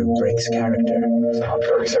 Andrew breaks character.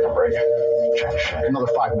 30-second break. Another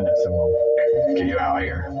 5 minutes, then we'll Get you out of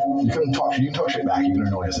here. You can talk shit back. You can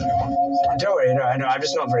annoy us everyone. Don't worry, I know. I'm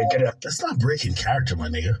just not very good at it. That's not breaking character, my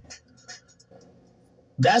nigga.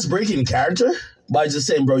 That's breaking character by just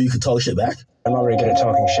saying, bro, you can talk shit back. I'm not very good at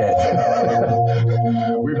talking shit.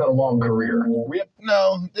 We've had a long career.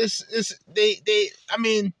 I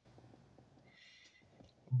mean,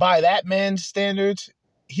 by that man's standards,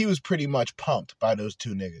 he was pretty much punked by those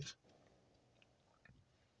two niggas.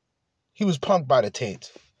 He was punked by the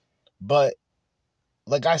Tates. But,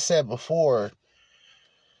 like I said before,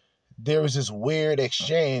 there was this weird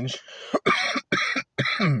exchange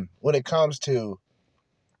when it comes to,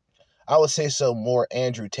 I would say so, more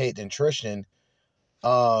Andrew Tate than Tristan,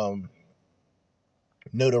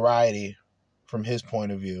 notoriety from his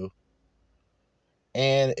point of view,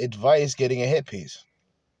 and advice getting a hit piece.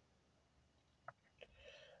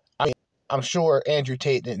 I mean, I'm sure Andrew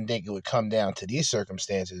Tate didn't think it would come down to these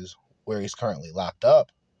circumstances where he's currently locked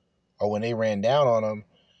up, or when they ran down on him,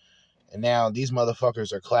 and now these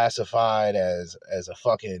motherfuckers are classified as a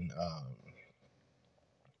fucking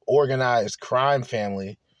organized crime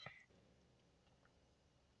family.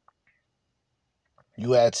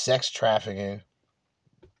 You add sex trafficking,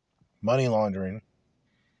 money laundering,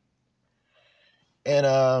 and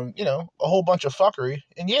a whole bunch of fuckery,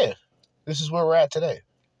 and yeah, this is where we're at today.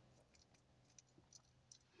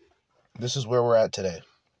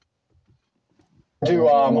 Do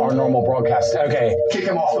our normal broadcast. Okay. Kick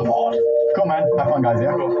him off the pod. Come on, man. Have fun, guys.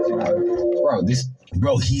 Yeah.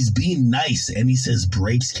 Bro, he's being nice, and he says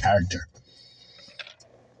breaks character.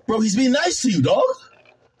 Bro, he's being nice to you, dog.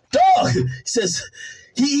 He says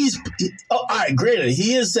all right, granted,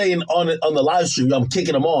 he is saying on the live stream, I'm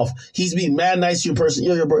kicking him off. He's being mad nice to you in person.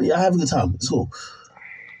 Yo, bro, yeah, have a good time. It's cool.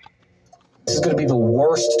 This is going to be the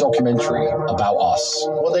worst documentary about us.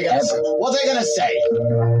 What they gonna say?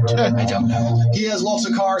 I don't know. He has lots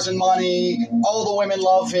of cars and money. All the women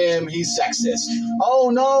love him. He's sexist. Oh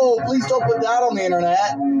no! Please don't put that on the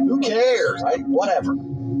internet. Who cares? Right? Whatever.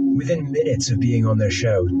 Within minutes of being on their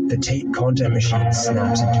show, the Tate content machine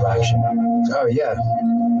snaps into action. Oh yeah.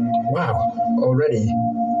 Wow. Already.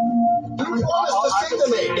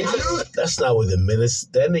 That's not within minutes.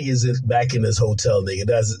 That nigga's back in his hotel, nigga.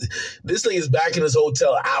 This nigga's back in his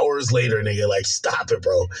hotel hours later, nigga. Like, stop it,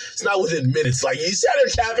 bro. It's not within minutes. Like, you sat there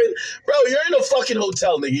capping, bro. You're in a fucking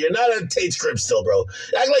hotel, nigga. You're not at Tate's crib still, bro.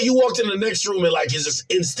 Act like you walked in the next room and like it's just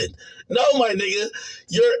instant. No, my nigga.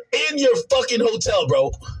 You're in your fucking hotel,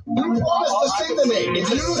 bro. You promised to sing to me. If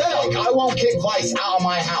you say I won't kick Vice out of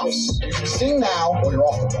my house, sing now or you're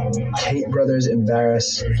off the phone. Tate brothers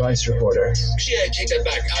embarrass Vice reporter. Yeah, take that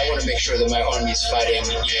back. I want to make sure that my army's fighting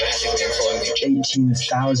ethically and following the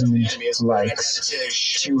 18,000 likes,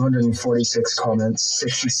 246 comments,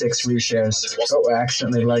 66 reshares. Oh, I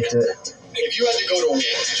accidentally liked it. If you had to go to war,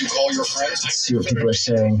 did you call your friends? Let's see what people are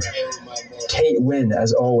saying. Tate win,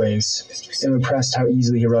 as always. I'm impressed how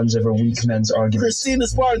easily he runs over weak men's arguments. Christina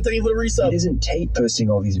Spartan, thank you for the resub. It isn't Tate posting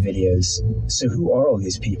all these videos, so who are all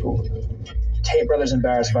these people? Tate Brothers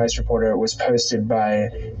Embarrassed Vice Reporter was posted by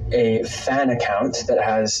a fan account that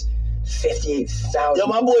has 58,000. Yo,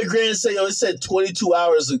 my boy Grant said, it said 22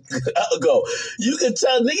 hours ago. You can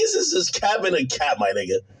tell niggas is just capping a cap, my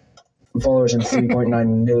nigga. Followers and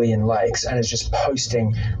 3.9 million likes, and is just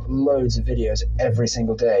posting loads of videos every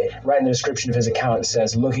single day. Right in the description of his account, it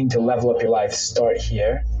says, looking to level up your life, start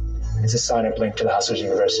here. It's a sign-up link to the Hustlers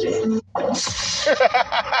University.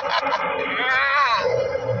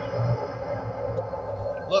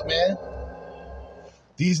 Look, man,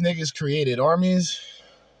 these niggas created armies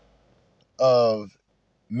of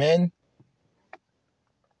men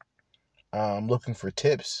looking for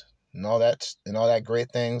tips and all that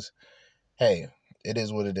great things. Hey, it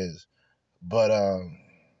is what it is. But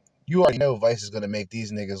you already know Vice is going to make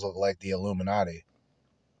these niggas look like the Illuminati.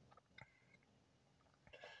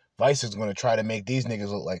 Vice is going to try to make these niggas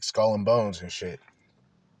look like Skull and Bones and shit.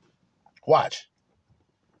 Watch.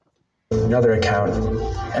 Another account,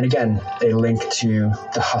 and again, a link to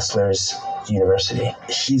the Hustlers University.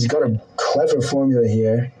 He's got a clever formula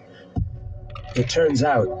here. It turns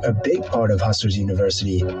out a big part of Hustlers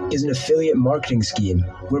University is an affiliate marketing scheme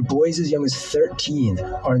where boys as young as 13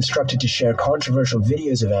 are instructed to share controversial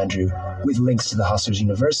videos of Andrew with links to the Hustlers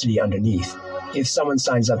University underneath. If someone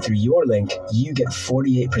signs up through your link, you get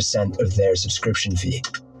 48% of their subscription fee.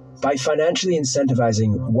 By financially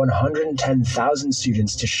incentivizing 110,000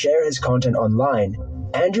 students to share his content online,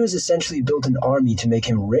 Andrew has essentially built an army to make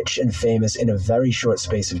him rich and famous in a very short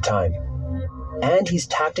space of time. And he's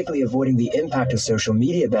tactically avoiding the impact of social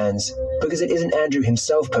media bans because it isn't Andrew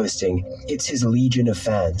himself posting, it's his legion of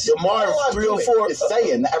fans. Yo, Marv 304 is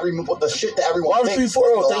saying that the shit that everyone Marv thinks.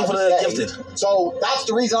 340, thank you for that gifted. So that's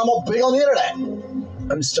the reason I'm all big on the internet.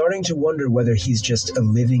 I'm starting to wonder whether he's just a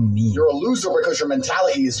living meme. You're a loser because your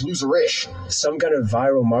mentality is loserish. Some kind of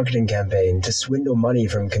viral marketing campaign to swindle money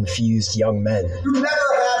from confused young men. You never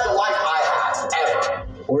had the life I have, ever.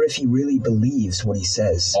 Or if he really believes what he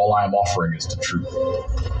says. All I'm offering is the truth.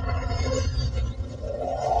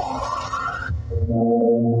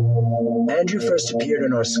 Andrew first appeared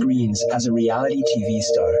on our screens as a reality TV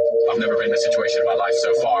star. I've never been in this situation in my life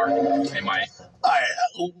so far.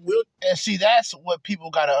 And see, that's what people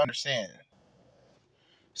got to understand.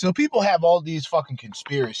 So people have all these fucking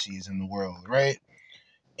conspiracies in the world, right?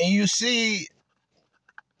 And you see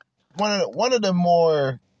one of the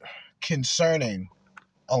more concerning,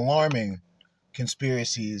 alarming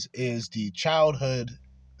conspiracies is the childhood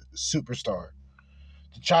superstar,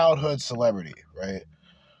 the childhood celebrity, right?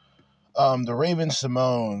 The Raven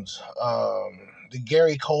Simones, the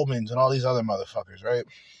Gary Colemans and all these other motherfuckers, right?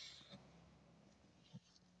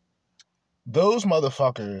 Those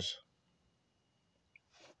motherfuckers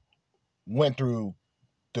went through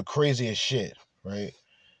the craziest shit, right?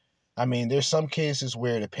 I mean, there's some cases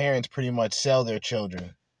where the parents pretty much sell their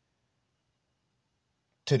children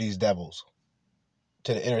to these devils,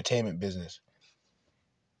 to the entertainment business.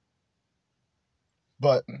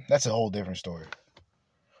 But that's a whole different story.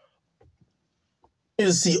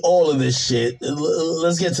 To see all of this shit.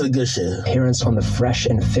 Let's get to the good shit. Appearance on the Fresh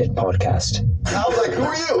and Fit podcast. I was like, who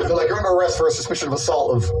are you? They're like, you're under arrest for a suspicion of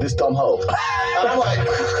assault of this dumb hoe. And I'm like,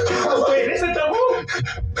 wait, is it dumb hoe?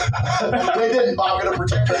 They didn't, but I'm going to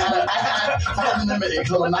protect her. I had anonymity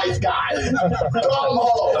because I'm a nice guy. Dumb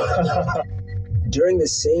hoe. During the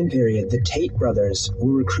same period, the Tate brothers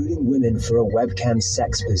were recruiting women for a webcam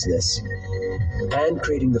sex business and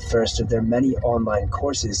creating the first of their many online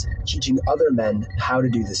courses teaching other men how to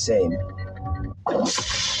do the same.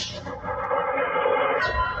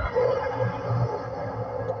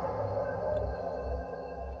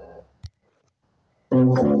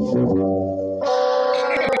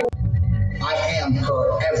 I am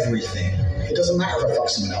her everything. It doesn't matter if I fuck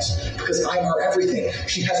someone else because I'm her everything.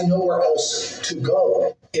 She has nowhere else to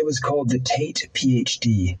go. It was called the Tate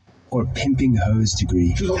PhD, or pimping hose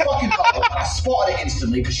degree. She was a fucking hoe. I spotted it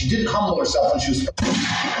instantly because she didn't humble herself when she was.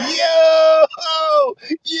 Yo!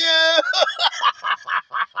 Yeah!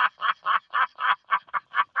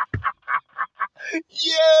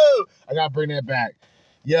 Yo! I gotta bring that back.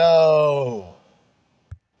 Yo,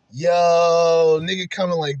 nigga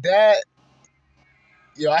coming like that.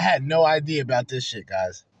 Yo, I had no idea about this shit,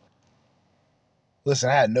 guys. Listen,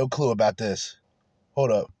 I had no clue about this.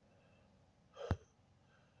 Hold up.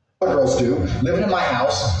 What girls do, living in my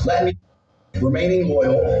house, letting me, remaining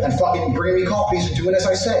loyal, and fucking bringing me coffees and doing as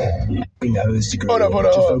I say. Hose degree to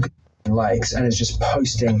focus on likes, and is just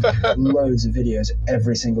posting loads of videos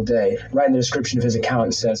every single day. Right in the description of his account,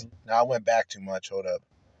 it says, Now I went back too much. Hold up.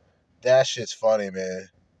 That shit's funny, man.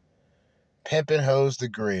 Pimpin' hose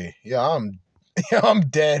degree. I'm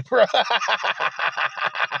dead, bro.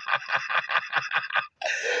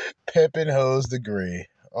 Pimpin' hose degree.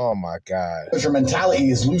 Oh my God. Because your mentality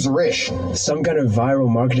is loserish. Some kind of viral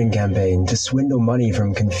marketing campaign to swindle money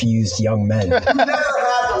from confused young men. You never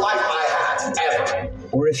had the life I had, ever.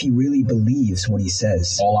 Or if he really believes what he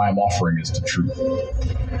says. All I am offering is the truth.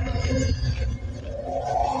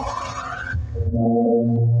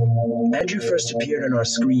 Andrew first appeared on our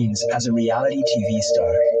screens as a reality TV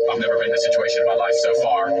star. I've never been in a situation in my life so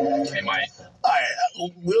far. Alright,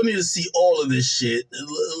 we don't need to see all of this shit.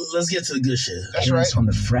 Let's get to the good shit. That's right. On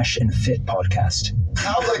the Fresh and Fit podcast.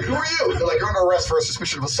 I was like, who are you? They're like, you're under arrest for a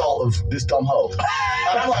suspicion of assault of this dumb hoe. And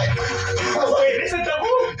I'm like, wait, is it dumb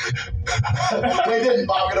hoe? They didn't,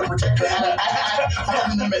 but I'm going to protect her. I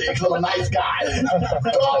had anonymity because I'm a nice guy.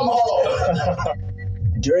 Dumb hoe.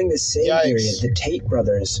 During the same period, the Tate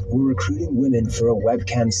brothers were recruiting women for a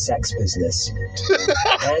webcam sex business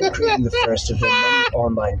and creating the first of their many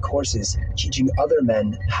online courses teaching other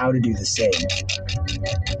men how to do the same.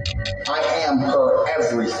 I am her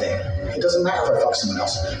everything. It doesn't matter if I fuck someone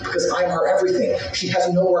else because I'm her everything. She has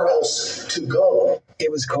nowhere else to go.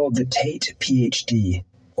 It was called the Tate PhD,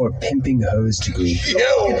 or pimping hose degree.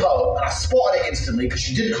 I spotted it instantly because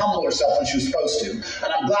she didn't humble herself when she was supposed to.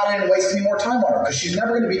 And I'm glad I didn't waste any more time on her because she's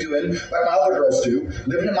never going to be doing like my other girls do,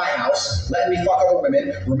 living in my house, letting me fuck other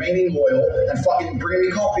women, remaining loyal, and fucking bringing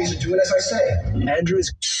me coffees and doing as I say. Andrew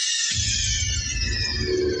is...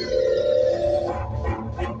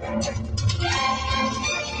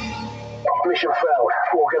 Mission failed.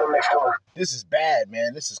 We'll get them next time. This is bad,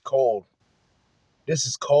 man. This is cold. This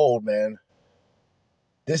is cold, man.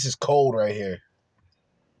 This is cold right here.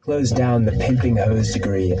 Closed down the pimping hose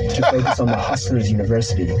degree to focus on the Hustlers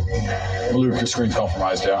University. Luke, your screen's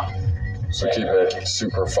compromised, yeah? So keep it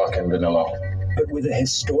super fucking vanilla. But with a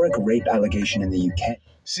historic rape allegation in the UK.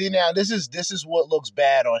 See, now, this is what looks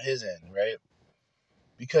bad on his end, right?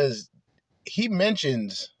 Because he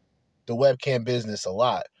mentions the webcam business a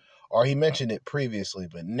lot. Or he mentioned it previously,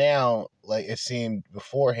 but now, like, it seemed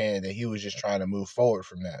beforehand that he was just trying to move forward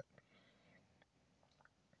from that.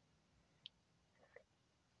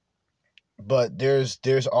 But there's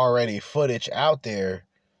already footage out there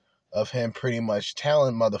of him pretty much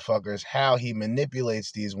telling motherfuckers how he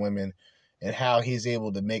manipulates these women and how he's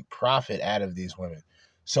able to make profit out of these women.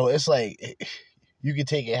 So it's like, you can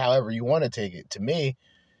take it however you want to take it. To me,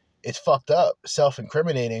 it's fucked up,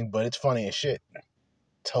 self-incriminating, but it's funny as shit.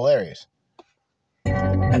 It's hilarious.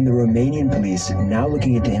 And the Romanian police now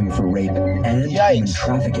looking into him for rape and human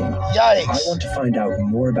trafficking. Yikes! I want to find out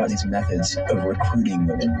more about his methods of recruiting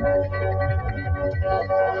women.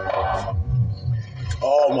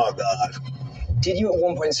 Oh my God. Did you at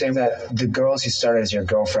one point say that the girls who started as your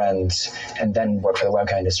girlfriends and then worked for the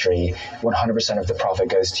webcam industry, 100% of the profit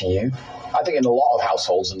goes to you? I think in a lot of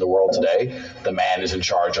households in the world today, the man is in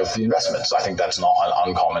charge of the investments. I think that's not an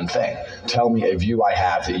uncommon thing. Tell me a view I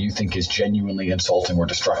have that you think is genuinely insulting or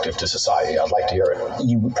destructive to society. I'd like to hear it.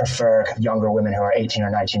 You prefer younger women who are 18 or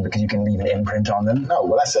 19 because you can leave an imprint on them? No,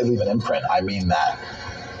 when I say leave an imprint, I mean that.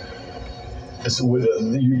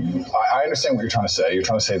 I understand what you're trying to say. You're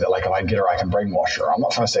trying to say that, like, if I get her, I can brainwash her. I'm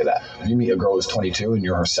not trying to say that. If you meet a girl who's 22 and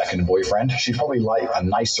you're her second boyfriend, she'd probably like a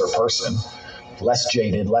nicer person, less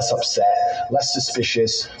jaded, less upset, less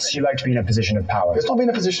suspicious. So you like to be in a position of power? It's not being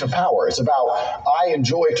in a position of power. It's about, I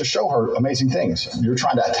enjoy to show her amazing things. You're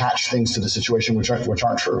trying to attach things to the situation which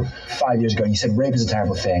aren't true. 5 years ago, you said rape is a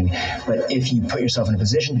terrible thing, but if you put yourself in a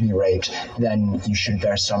position to be raped, then you should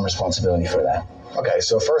bear some responsibility for that. Okay,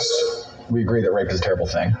 so first, we agree that rape is a terrible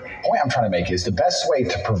thing. The point I'm trying to make is the best way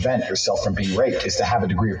to prevent yourself from being raped is to have a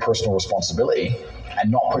degree of personal responsibility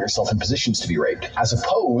and not put yourself in positions to be raped, as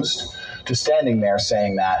opposed to standing there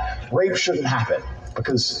saying that rape shouldn't happen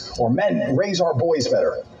or men raise our boys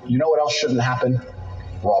better. You know what else shouldn't happen?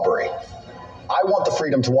 Robbery. I want the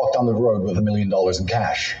freedom to walk down the road with $1 million in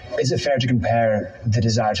cash. Is it fair to compare the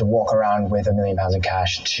desire to walk around with £1 million in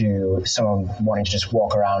cash to someone wanting to just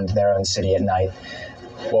walk around their own city at night?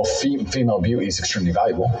 Well, female beauty is extremely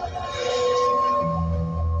valuable.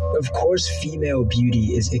 Of course, female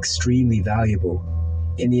beauty is extremely valuable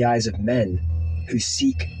in the eyes of men who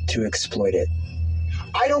seek to exploit it.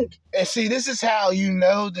 And see, this is how you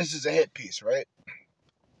know this is a hit piece, right?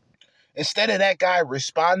 Instead of that guy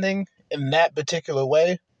responding in that particular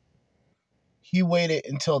way, he waited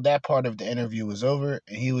until that part of the interview was over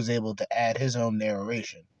and he was able to add his own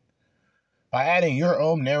narration. By adding your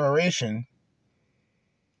own narration,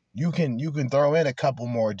 you can throw in a couple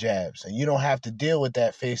more jabs and you don't have to deal with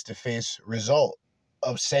that face-to-face result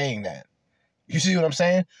of saying that. You see what I'm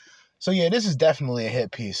saying? So yeah, this is definitely a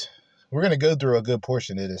hit piece. We're going to go through a good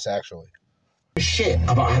portion of this, actually. Shit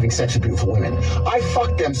about having sex with beautiful women. I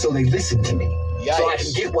fuck them so they listen to me. Yikes. So I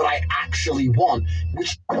can get what I actually want,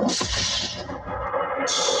 which...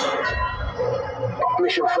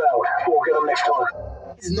 Mission failed. We'll get them next time.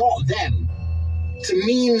 It's not them. It's a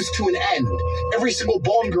means to an end. Every single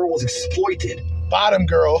bottom girl was exploited. Bottom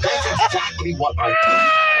girl. That's exactly what I...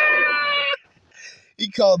 He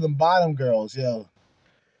called them bottom girls, yo.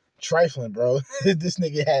 Trifling, bro. This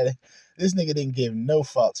nigga didn't give no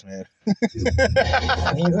fucks, man.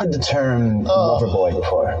 Have you heard the term lover boy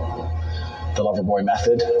before? The lover boy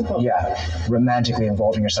method? Yeah. Romantically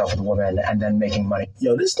involving yourself with a woman and then making money.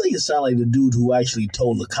 Yo, this nigga sound like the dude who actually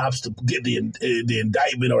told the cops to get the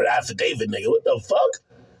indictment or the affidavit, nigga. What the fuck?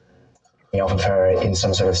 Off of her in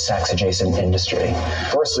some sort of sex-adjacent industry.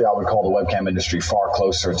 Firstly, I would call the webcam industry far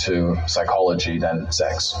closer to psychology than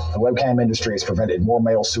sex. The webcam industry has prevented more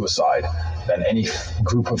male suicide than any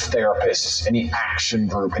group of therapists, any action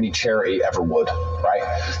group, any charity ever would, right?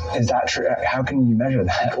 Is that true? How can you measure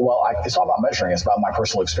that? Well, it's not about measuring, it's about my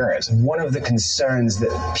personal experience. One of the concerns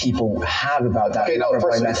that people have about that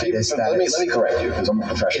method is that let me correct you, because I'm a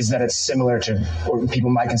professional. Is that it's similar to, or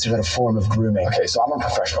people might consider that a form of grooming. Okay, so I'm a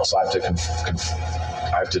professional, so I have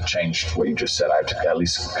to change what you just said. I have to at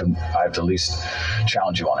least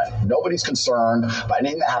challenge you on it. Nobody's concerned by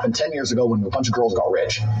anything that happened 10 years ago when a bunch of girls got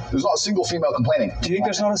rich. There's not a single female complaining. Do you think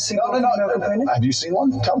there's not a single female complaining? Have you seen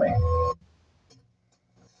one? Tell me.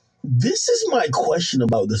 This is my question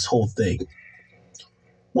about this whole thing.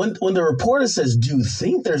 When the reporter says, "Do you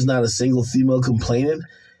think there's not a single female complaining?"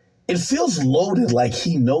 It feels loaded, like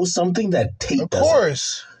he knows something that Tate doesn't. Of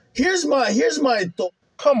course. Here's my thought.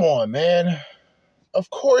 Come on, man.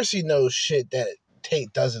 Of course he knows shit that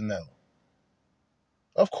Tate doesn't know.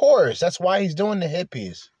 Of course. That's why he's doing the hit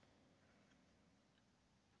piece.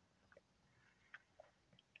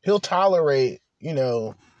 He'll tolerate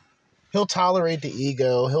the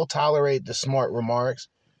ego. He'll tolerate the smart remarks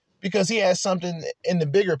because he has something in the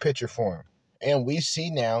bigger picture for him. And we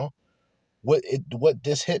see now what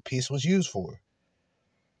this hit piece was used for.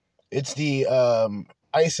 It's the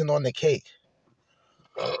icing on the cake.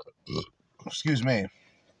 Excuse me.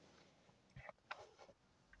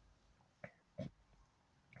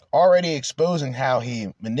 Already exposing how he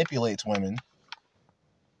manipulates women,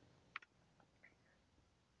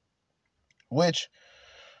 which,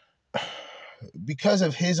 because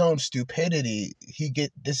of his own stupidity,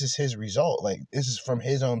 this is his result. Like, this is from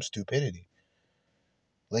his own stupidity.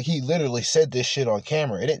 Like, he literally said this shit on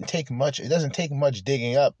camera. It doesn't take much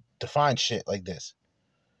digging up to find shit like this.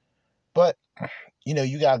 But,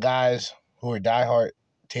 you got guys who are diehard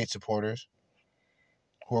Tate supporters,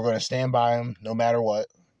 who are going to stand by him no matter what.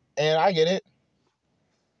 And I get it.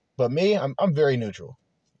 But me, I'm very neutral.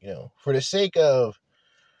 For the sake of,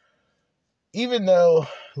 even though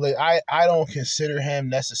like I don't consider him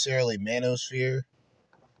necessarily manosphere,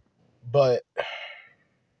 but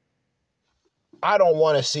I don't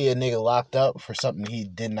want to see a nigga locked up for something he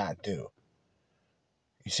did not do.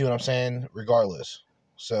 You see what I'm saying? Regardless.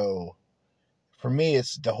 So for me,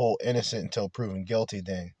 it's the whole innocent until proven guilty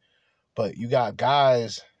thing. But you got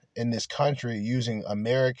guys in this country using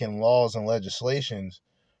American laws and legislations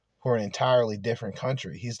for an entirely different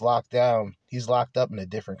country. He's locked up in a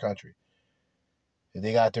different country.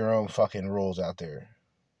 They got their own fucking rules out there.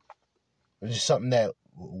 It's just something that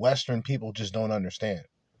Western people just don't understand.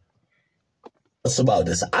 What's about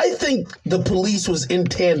this? I think the police was in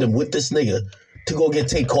tandem with this nigga to go get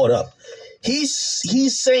Tate caught up.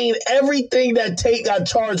 He's saying everything that Tate got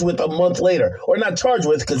charged with a month later. Or not charged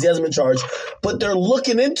with, because he hasn't been charged, but they're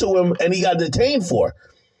looking into him and he got detained for.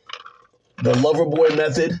 The lover boy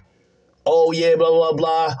method. Oh yeah, blah, blah,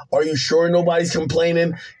 blah. Are you sure nobody's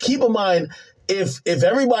complaining? Keep in mind, if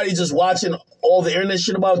everybody's just watching all the internet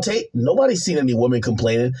shit about Tate, nobody's seen any women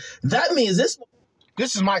complaining. That means this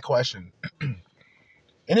is my question. And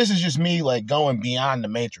this is just me like going beyond the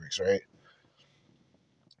Matrix, right?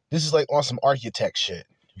 This is like on some architect shit.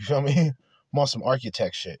 You feel me? I'm on some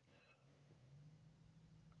architect shit.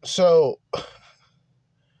 So,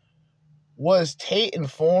 was Tate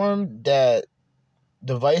informed that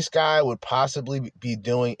the Vice guy would possibly be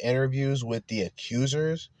doing interviews with the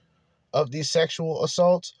accusers of these sexual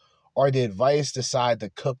assaults? Or did Vice decide to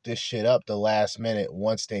cook this shit up the last minute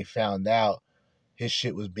once they found out his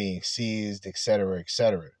shit was being seized, et cetera, et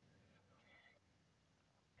cetera?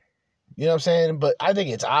 You know what I'm saying? But I think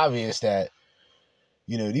it's obvious that,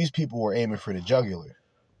 these people were aiming for the jugular.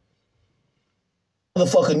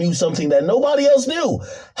 Motherfucker knew something that nobody else knew.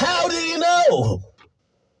 How did he know?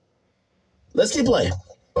 Let's keep playing.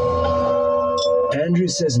 Andrew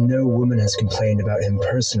says no woman has complained about him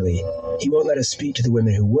personally. He won't let us speak to the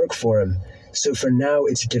women who work for him, so for now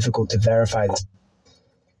it's difficult to verify this.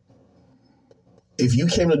 If you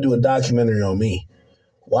came to do a documentary on me,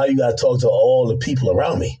 why you gotta talk to all the people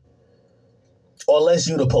around me? Unless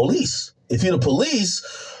you the police. If you're the police,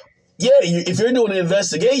 if you're doing an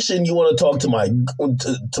investigation, you want to talk to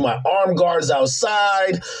my armed guards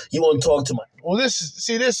outside. You want to talk to my. Well, this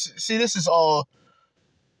is all.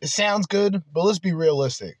 It sounds good, but let's be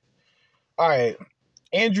realistic. All right,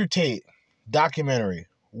 Andrew Tate documentary.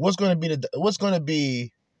 What's going to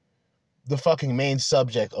be the fucking main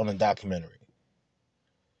subject on the documentary?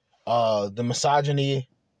 The misogyny.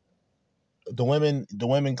 The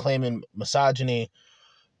women claiming misogyny.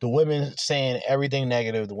 The women saying everything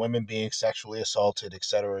negative, the women being sexually assaulted, et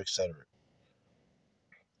cetera, et cetera.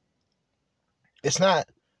 It's not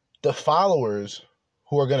the followers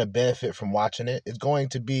who are going to benefit from watching it. It's going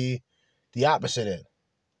to be the opposite end.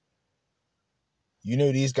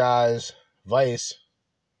 These guys, Vice,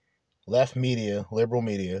 left media, liberal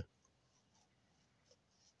media,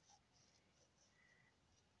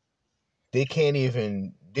 they can't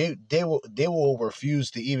even, they will refuse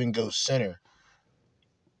to even go center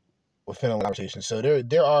within a conversation. So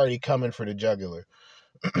they're already coming for the jugular.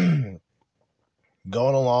 Going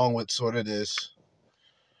along with sort of this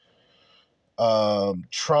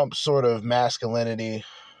Trump sort of masculinity,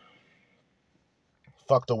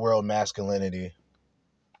 fuck the world masculinity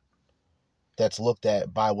that's looked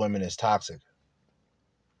at by women as toxic.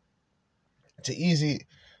 It's an easy,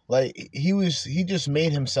 like he just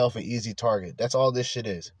made himself an easy target. That's all this shit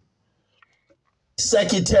is.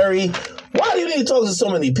 Secretary, why do you need to talk to so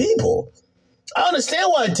many people? I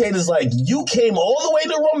understand why Tate is like, you came all the way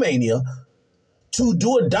to Romania to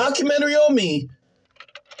do a documentary on me.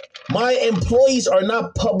 My employees are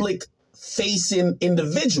not public-facing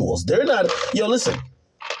individuals. They're not. Yo, listen.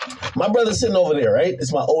 My brother's sitting over there, right?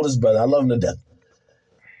 It's my oldest brother. I love him to death.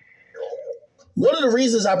 One of the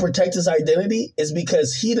reasons I protect his identity is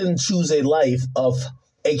because he didn't choose a life of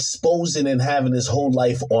exposing and having his whole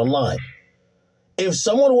life online. If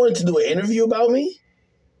someone wanted to do an interview about me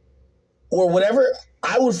or whatever,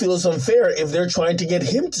 I would feel it's unfair if they're trying to get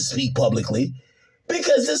him to speak publicly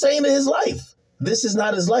because this ain't his life. This is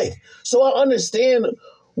not his life. So I understand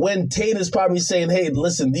when Tate is probably saying, hey,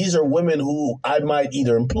 listen, these are women who I might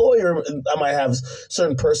either employ or I might have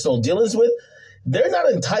certain personal dealings with. They're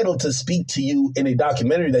not entitled to speak to you in a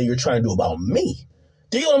documentary that you're trying to do about me.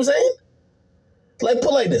 Do you know what I'm saying? Like,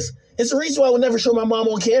 put like this. It's the reason why I would never show my mom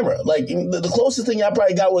on camera. Like, the closest thing I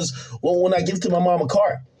probably got was when I gifted my mom a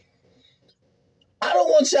car. I don't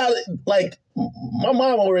want y'all to, like, my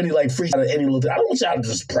mom already, like, freaks out at any little thing. I don't want y'all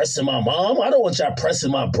just pressing my mom. I don't want y'all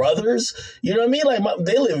pressing my brothers. You know what I mean? Like,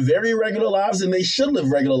 they live very regular lives, and they should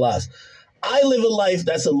live regular lives. I live a life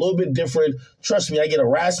that's a little bit different. Trust me, I get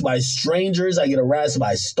harassed by strangers. I get harassed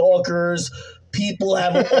by stalkers. People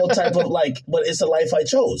have all type of, like, but it's a life I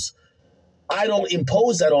chose. I don't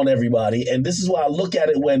impose that on everybody, and this is why I look at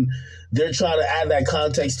it when they're trying to add that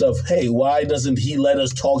context of, hey, why doesn't he let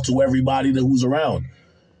us talk to everybody who's around?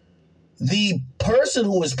 The person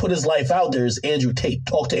who has put his life out there is Andrew Tate.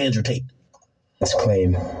 Talk to Andrew Tate. This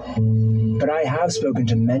claim. But I have spoken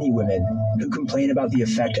to many women who complain about the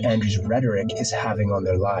effect Andrew's rhetoric is having on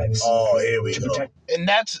their lives. Oh, here we go. And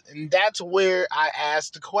that's where I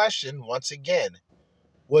asked the question once again.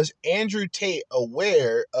 Was Andrew Tate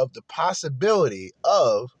aware of the possibility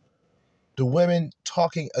of the women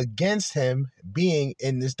talking against him being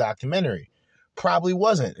in this documentary? Probably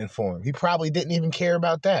wasn't informed. He probably didn't even care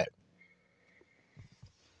about that.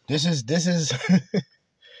 This is this is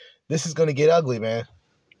going to get ugly, man.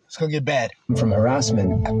 It's going to get bad. From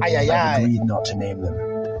harassment, I've agreed not to name them.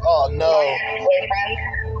 Oh, no. My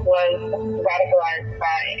boyfriend was radicalized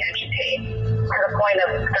by Andrew Tate to the point of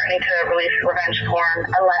threatening to release revenge porn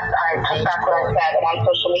unless I took back what I said on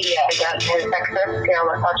social media against his sexist,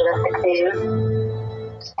 misogynistic views.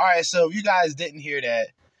 All right, so if you guys didn't hear that,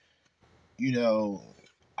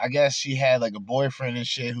 I guess she had like a boyfriend and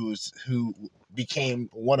shit who became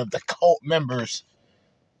one of the cult members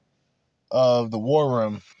of the War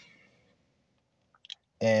Room.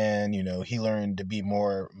 And, he learned to be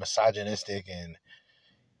more misogynistic, and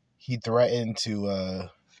he threatened to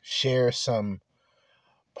share some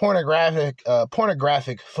pornographic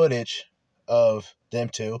footage of them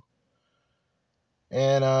two.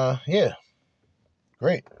 And, yeah,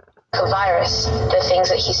 great. A virus, the things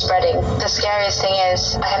that he's spreading. The scariest thing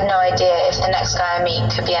is, I have no idea if the next guy I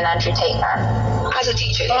meet could be an Andrew Tate fan. As a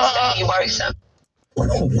teacher, it's definitely worrisome.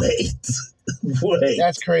 Wait.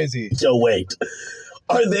 That's crazy. Yo, wait.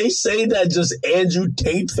 Are they saying that just Andrew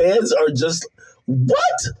Tate fans are just...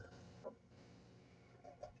 What?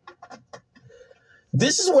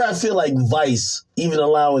 This is where I feel like Vice, even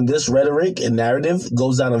allowing this rhetoric and narrative,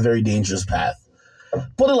 goes down a very dangerous path.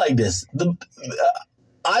 Put it like this.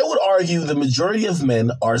 I would argue the majority of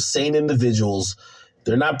men are sane individuals.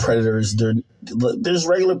 They're not predators. There's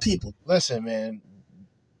regular people. Listen, man.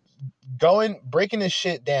 Breaking this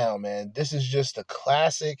shit down, man. This is just a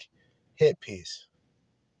classic hit piece.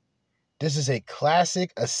 This is a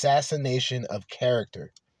classic assassination of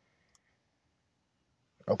character.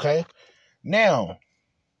 Okay? Now,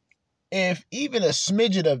 if even a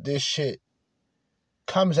smidget of this shit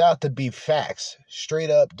comes out to be facts,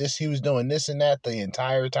 straight up, he was doing this and that the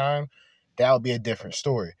entire time, that would be a different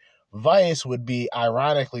story. Vice would be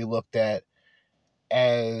ironically looked at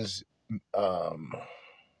as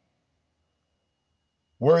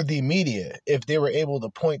worthy media if they were able to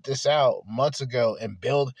point this out months ago and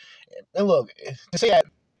build. And look, to say that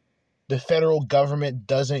the federal government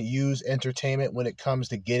doesn't use entertainment when it comes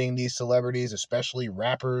to getting these celebrities, especially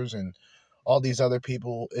rappers and all these other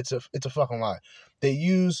people, it's a fucking lie. They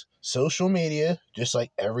use social media just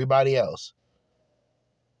like everybody else.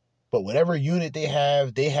 But whatever unit they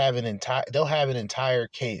have they'll have an entire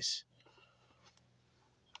case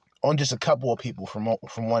on just a couple of people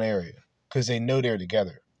from one area because they know they're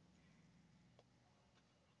together.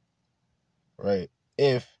 Right?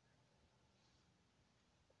 If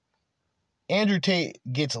Andrew Tate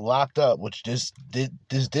gets locked up, which this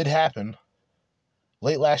did happen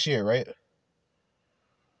late last year, right?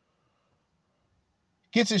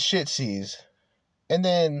 Gets his shit seized, and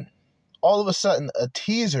then all of a sudden a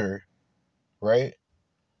teaser, right,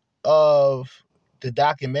 of the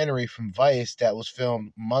documentary from Vice that was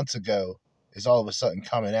filmed months ago is all of a sudden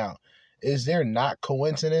coming out. Is there not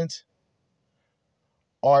coincidence?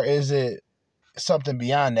 Or is it something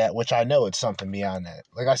beyond that, which I know it's something beyond that.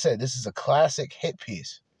 Like I said, this is a classic hit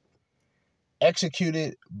piece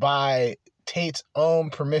executed by Tate's own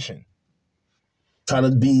permission. Trying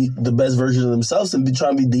to be the best version of themselves and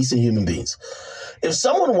trying to be decent human beings. If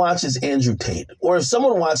someone watches Andrew Tate, or if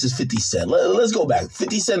someone watches 50 Cent, let's go back.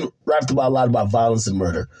 50 Cent rapped a lot about violence and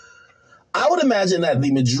murder. I would imagine that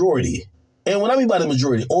the majority, and what I mean by the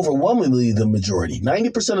majority, overwhelmingly the majority,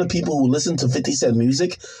 90% of people who listen to 50 Cent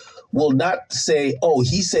music will not say, oh,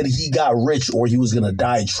 he said he got rich or he was going to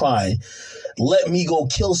die trying. Let me go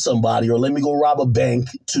kill somebody or let me go rob a bank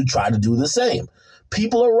to try to do the same.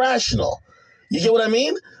 People are rational. You get what I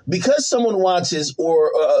mean? Because someone watches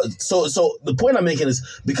so the point I'm making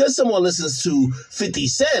is because someone listens to 50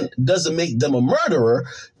 Cent doesn't make them a murderer,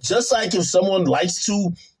 just like if someone likes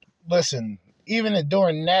to... Listen, even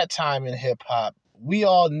during that time in hip hop, we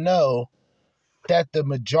all know that the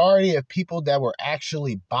majority of people that were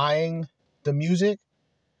actually buying the music,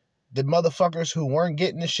 the motherfuckers who weren't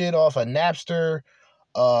getting the shit off of Napster,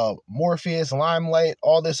 Morpheus, Limelight,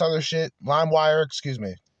 all this other shit, LimeWire, excuse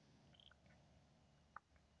me,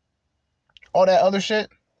 all that other shit,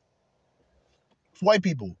 it's white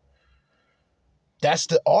people. That's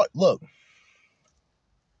the look.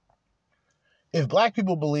 If black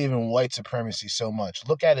people believe in white supremacy so much,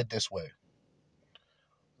 look at it this way.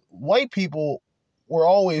 White people were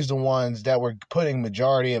always the ones that were putting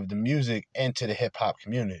majority of the music into the hip hop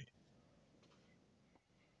community.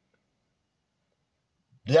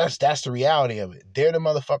 That's the reality of it. They're the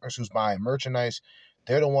motherfuckers who's buying merchandise.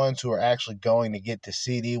 They're the ones who are actually going to get the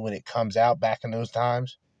CD when it comes out back in those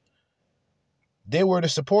times. They were the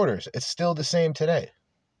supporters. It's still the same today.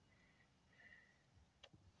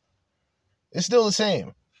 It's still the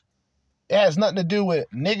same. It has nothing to do with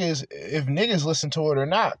niggas, if niggas listen to it or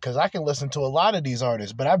not, because I can listen to a lot of these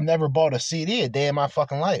artists, but I've never bought a CD a day in my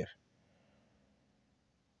fucking life.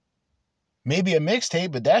 Maybe a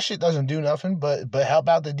mixtape, but that shit doesn't do nothing but help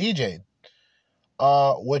out the DJ.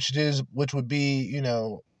 Which would be, you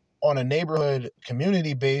know, on a neighborhood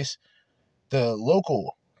community base, the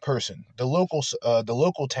local person, the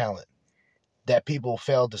local talent that people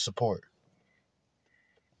fail to support.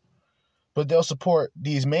 But they'll support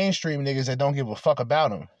these mainstream niggas that don't give a fuck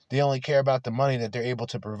about them. They only care about the money that they're able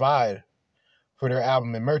to provide for their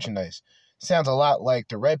album and merchandise. Sounds a lot like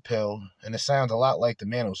the Red Pill, and it sounds a lot like the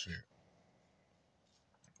Manosphere.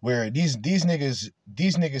 Where these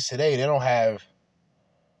niggas today, they don't have,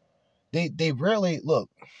 they rarely look.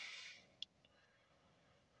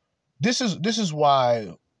 This is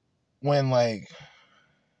why when like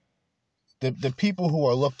the people who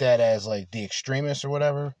are looked at as like the extremists or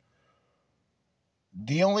whatever,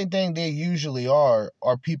 the only thing they usually are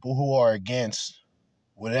people who are against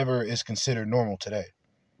whatever is considered normal today.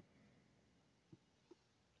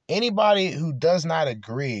 Anybody who does not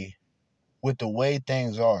agree with the way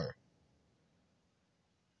things are,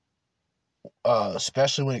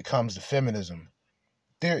 especially when it comes to feminism,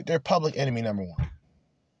 they're public enemy number one.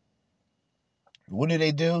 What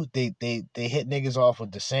do? They hit niggas off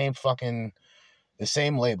with the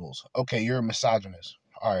same labels. Okay, you're a misogynist.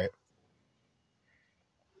 All right.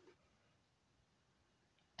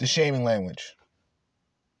 The shaming language.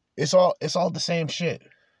 It's all the same shit.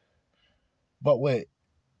 But with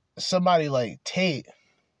somebody like Tate,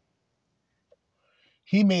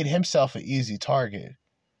 he made himself an easy target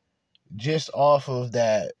just off of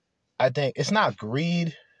that. I think it's not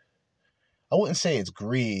greed. I wouldn't say it's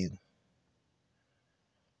greed,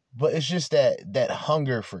 but it's just that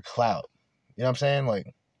hunger for clout. You know what I'm saying?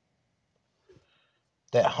 Like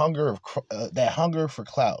that hunger for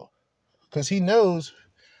clout, because he knows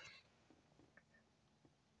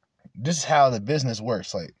this is how the business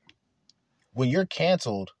works. Like when you're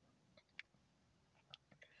canceled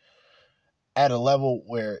at a level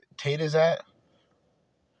where Tate is at,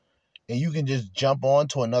 and you can just jump on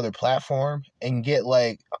to another platform and get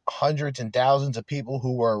like hundreds and thousands of people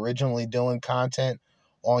who were originally doing content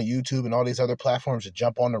on YouTube and all these other platforms to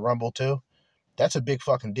jump on the Rumble too. That's a big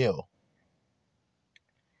fucking deal.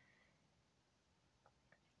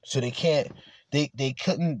 So they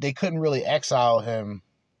couldn't really exile him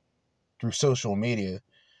through social media,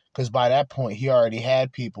 because by that point he already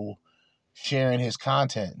had people sharing his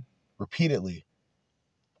content repeatedly.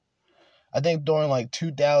 I think during like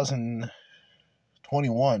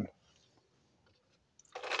 2021,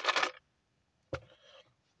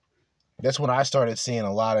 that's when I started seeing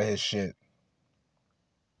a lot of his shit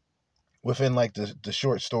within like the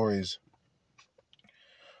short stories.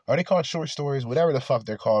 Are they called short stories? Whatever the fuck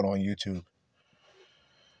they're called on YouTube.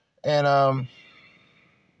 And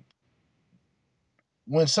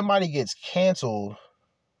when somebody gets canceled,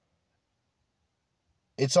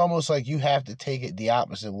 it's almost like you have to take it the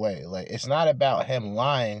opposite way. Like, it's not about him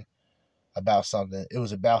lying about something. It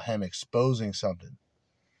was about him exposing something,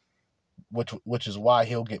 which is why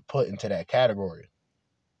he'll get put into that category.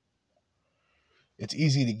 It's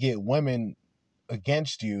easy to get women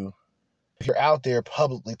against you if you're out there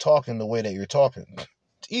publicly talking the way that you're talking.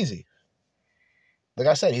 It's easy. Like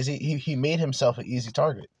I said, he made himself an easy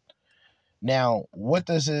target. Now, what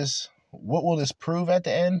will this prove at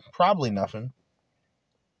the end? Probably nothing.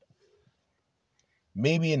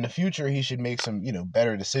 Maybe in the future he should make some,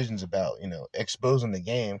 better decisions about, exposing the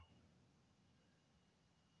game.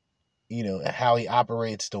 How he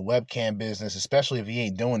operates the webcam business, especially if he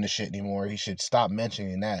ain't doing the shit anymore. He should stop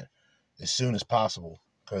mentioning that as soon as possible,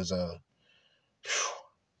 because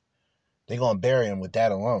they're going to bury him with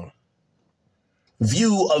that alone.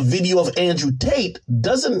 view a video of Andrew Tate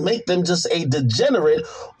doesn't make them just a degenerate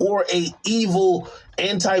or a evil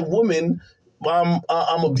anti-woman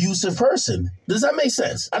abusive person. Does that make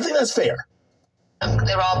sense? I think that's fair.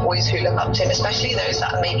 There are boys who look up to him, especially those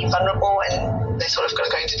that are maybe vulnerable and they're sort of going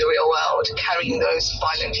to go into the real world, carrying those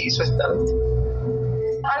violent views with them.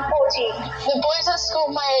 I'm 14. The boys at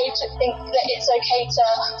school my age think that it's okay to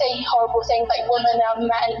say horrible things like women are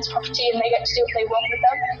men's property and they get to do what they want with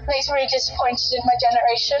them. And it's really disappointed in my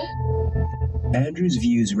generation. Andrew's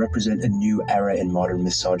views represent a new era in modern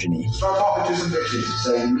misogyny. Start talking to some bitches,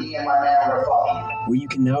 saying me and my man are fucking. Where you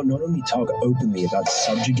can now not only talk openly about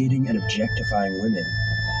subjugating and objectifying women,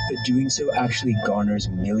 but doing so actually garners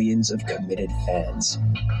millions of committed fans.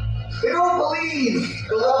 They don't believe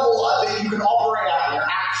the level that you can operate at and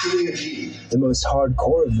actually achieve. The most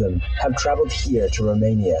hardcore of them have traveled here to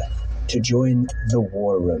Romania to join the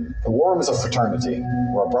War Room. The War Room is a fraternity.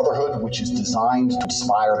 We're a brotherhood which is designed to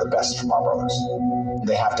inspire the best from our brothers.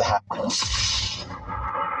 They have to have.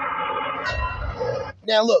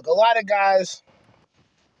 Now, look, a lot of guys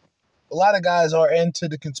are into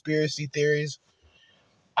the conspiracy theories.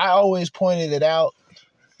 I always pointed it out.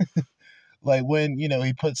 Like when,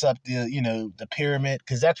 he puts up the pyramid,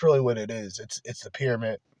 because that's really what it is. It's the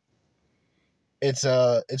pyramid. It's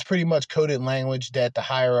pretty much coded language that the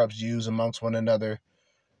higher ups use amongst one another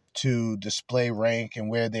to display rank and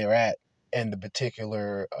where they're at in the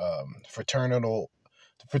particular fraternity,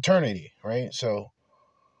 right? So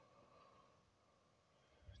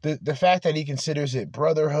the fact that he considers it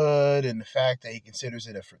brotherhood and the fact that he considers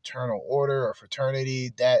it a fraternal order or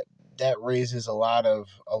fraternity, that raises a lot of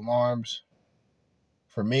alarms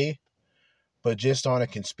for me, but just on a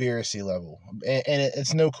conspiracy level. And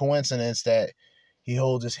it's no coincidence that he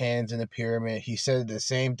holds his hands in the pyramid. He said the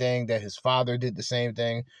same thing, that his father did the same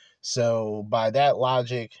thing. So by that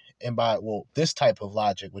logic, and this type of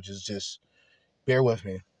logic, which is just, bear with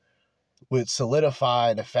me, would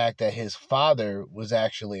solidify the fact that his father was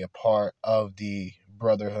actually a part of the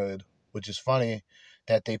brotherhood, which is funny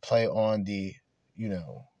that they play on the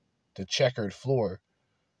checkered floor,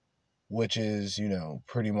 which is,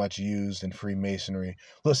 pretty much used in Freemasonry.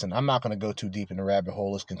 Listen, I'm not going to go too deep in the rabbit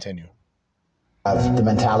hole. Let's continue. Have the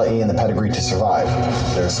mentality and the pedigree to survive.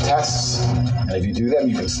 There's tests, and if you do them,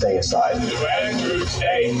 you can stay aside.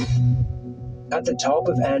 At the top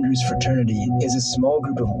of Andrew's fraternity is a small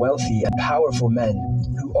group of wealthy and powerful men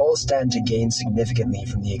who all stand to gain significantly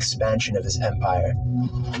from the expansion of his empire.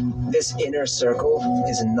 This inner circle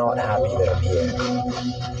is not happy that I'm here.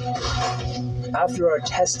 After our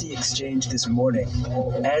testy exchange this morning,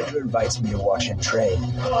 Andrew invites me to watch him train.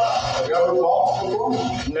 No,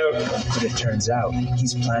 but it turns out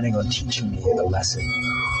he's planning on teaching me a lesson.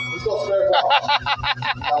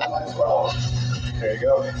 There you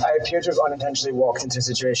go. I appear to have unintentionally walked into a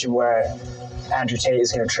situation where Andrew Tate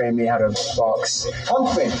is going to train me how to box.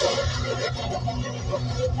 Punk me.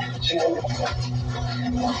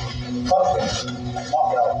 Walk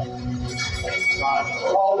out.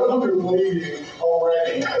 Oh, look, you're bleeding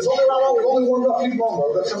already. It's only around. We've only warmed up a few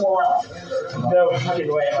more. Let's come around. No,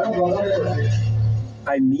 wait.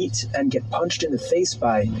 I meet and get punched in the face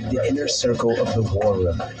by the inner circle of the War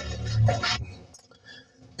Room.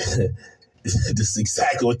 This is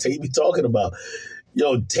exactly what Tate be talking about.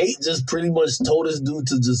 Yo, Tate just pretty much told this dude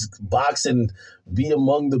to just box and be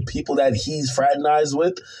among the people that he's fraternized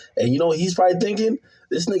with. And he's probably thinking,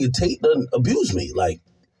 this nigga Tate done abuse me. Like,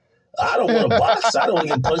 I don't want to box. I don't want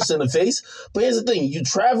to get punched in the face. But here's the thing. You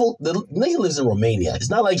travel. The nigga lives in Romania. It's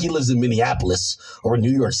not like he lives in Minneapolis or New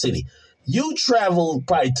York City. You traveled,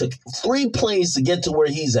 probably took 3 planes to get to where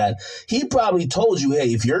he's at. He probably told you,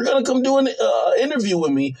 hey, if you're going to come do an interview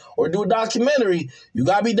with me or do a documentary, you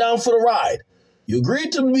got to be down for the ride. You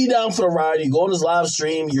agreed to be down for the ride. You go on this live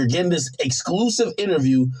stream. You're getting this exclusive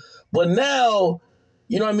interview. But now,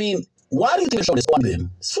 why do you think they're showing this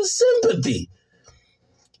on? It's for sympathy.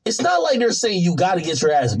 It's not like they're saying you got to get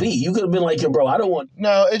your ass beat. You could have been like, yo, bro, I don't want.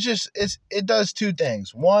 No, it does 2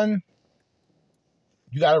 things. One,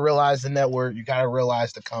 you got to realize the network. You got to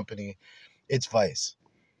realize the company. It's Vice.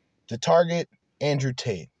 To target Andrew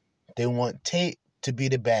Tate. They want Tate to be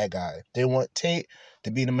the bad guy. They want Tate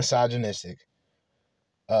to be the misogynist.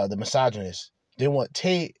 They want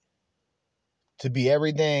Tate to be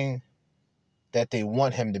everything that they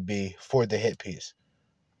want him to be for the hit piece.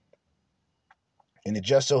 And it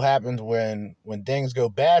just so happens when things go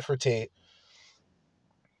bad for Tate,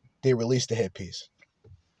 they release the hit piece.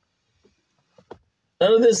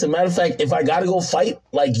 None of this. As a matter of fact, if I got to go fight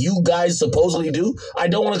like you guys supposedly do, I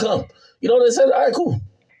don't want to come. You know what I said? All right, cool.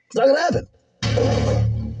 It's not going to happen.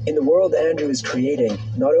 In the world Andrew is creating,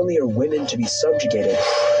 not only are women to be subjugated,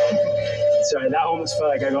 sorry, that almost felt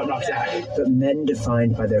like I got knocked out. but men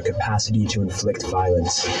defined by their capacity to inflict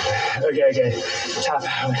violence. Okay. Tap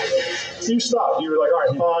out. You stopped. You were like, all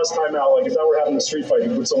right, pause, time out. Like, if that were having a street fight,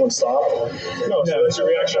 would someone stop? No, so that's your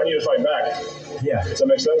reaction. I need to fight back. Yeah. Does that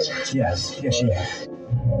make sense? Yes. Yeah.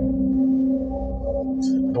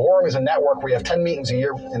 The War Room is a network. We have 10 meetings a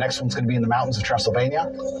year. The next one's going to be in the mountains of Transylvania.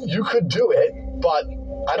 You could do it, but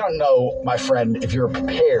I don't know, my friend, if you're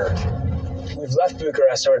prepared. We've left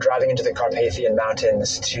Bucharest and we're driving into the Carpathian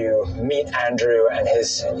Mountains to meet Andrew and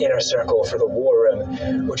his inner circle for the War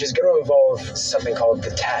Room, which is going to involve something called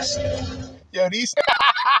the test. Yo, these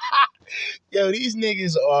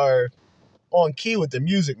niggas are on key with the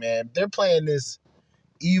music, man. They're playing this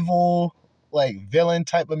evil, like, villain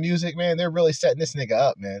type of music, man. They're really setting this nigga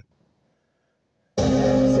up, man.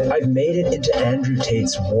 I've made it into Andrew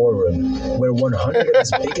Tate's War Room, where 100 of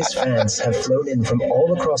his biggest fans have flown in from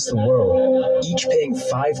all across the world, each paying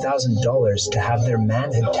 $5,000 to have their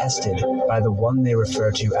manhood tested by the one they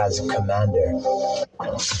refer to as Commander.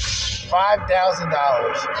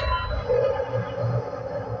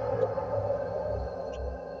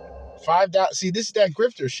 $5,000. $5,000. See, this is that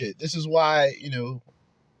grifter shit. This is why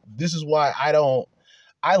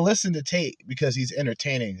I listen to Tate because he's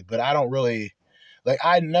entertaining, but I don't really, like,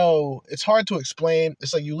 I know it's hard to explain.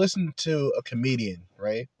 It's like you listen to a comedian,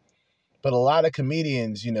 right? But a lot of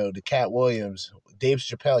comedians, the Cat Williams, Dave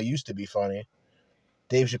Chappelle used to be funny.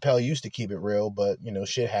 Dave Chappelle used to keep it real, but,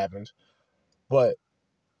 shit happens. But,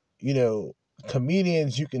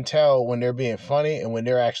 comedians, you can tell when they're being funny and when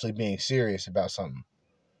they're actually being serious about something.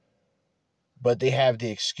 But they have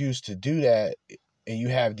the excuse to do that, and you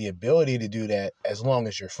have the ability to do that as long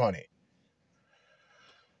as you're funny.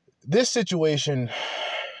 This situation,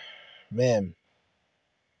 man,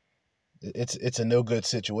 it's a no good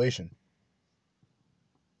situation.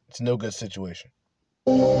 It's a no good situation.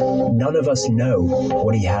 None of us know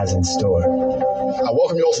what he has in store. I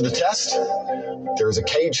welcome you all to the test. There is a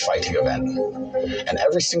cage fighting event, and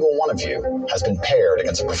every single one of you has been paired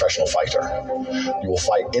against a professional fighter. You will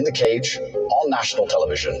fight in the cage on national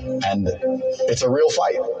television, and it's a real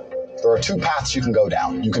fight. There are two paths you can go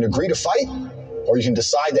down. You can agree to fight, or you can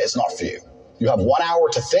decide that it's not for you. You have 1 hour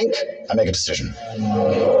to think and make a decision.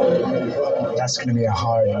 That's going to be a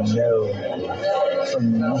hard no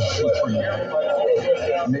from me.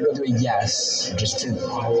 Maybe I'll do a yes, just to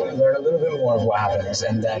learn a little bit more of what happens,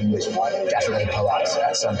 and then definitely pull out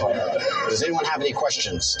at some point. Does anyone have any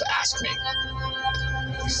questions to ask me?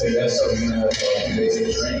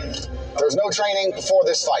 There's no training before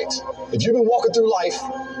this fight. If you've been walking through life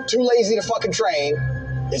too lazy to fucking train,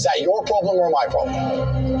 is that your problem or my problem?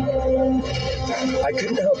 I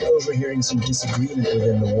couldn't help overhearing some disagreement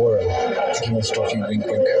within the war room. Can we start you wink?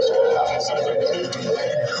 How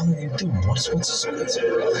are you doing? What's It's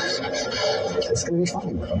gonna be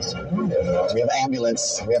fine, bro. We have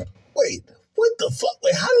ambulance. Wait, what the fuck?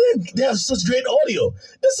 Wait, how did they have such great audio?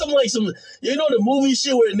 That's some the movie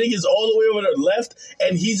shit where niggas all the way over to the left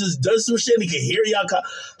and he just does some shit and he can hear y'all.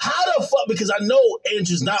 How the fuck? Because I know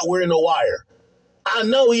Andrew's not wearing no wire. I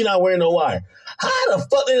know he's not wearing no wire. How the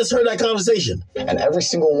fuck they just heard that conversation? And every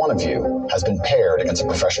single one of you has been paired against a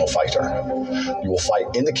professional fighter. You will fight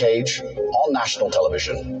in the cage on national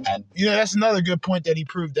television. And that's another good point that he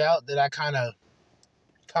proved out that I kind of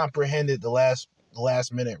comprehended the last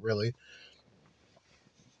minute, really.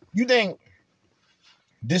 You think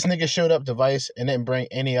this nigga showed up to Vice and didn't bring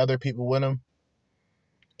any other people with him?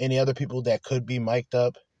 Any other people that could be mic'd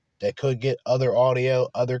up, that could get other audio,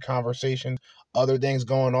 other conversations, other things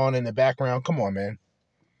going on in the background? Come on, man.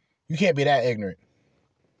 You can't be that ignorant.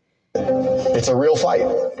 It's a real fight.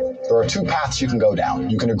 There are two paths you can go down.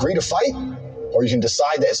 You can agree to fight, or you can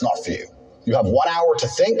decide that it's not for you. You have 1 hour to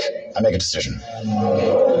think and make a decision.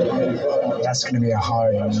 That's going to be a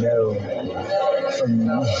hard no from me.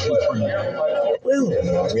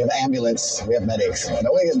 We have ambulance. We have medics.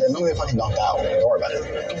 Nobody fucking knocked out. Don't worry about it.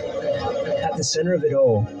 At the center of it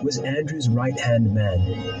all was Andrew's right-hand man,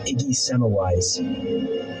 Iggy Semmelweis.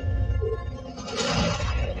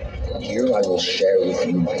 Here I will share with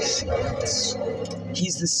you my secrets.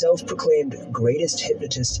 He's the self-proclaimed greatest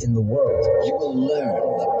hypnotist in the world. You will learn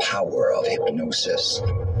the power of hypnosis.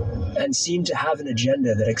 And seemed to have an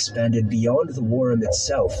agenda that expanded beyond the war room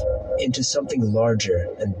itself into something larger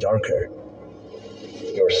and darker.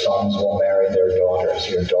 Your sons will marry their daughters.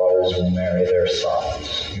 Your daughters will marry their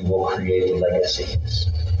sons. You will create legacies.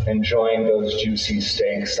 Enjoying those juicy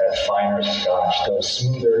steaks, that finer scotch, those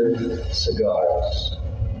smoother cigars.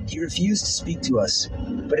 He refused to speak to us,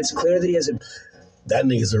 but it's clear that he has a... That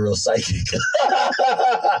nigga's a real psychic.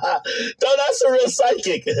 that's a real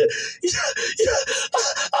psychic.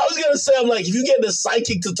 I was gonna say, I'm like, if you get the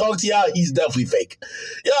psychic to talk to y'all, he's definitely fake.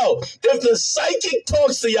 Yo, if the psychic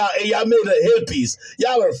talks to y'all and y'all made a hit piece,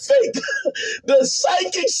 y'all are fake. The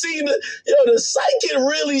psychic the psychic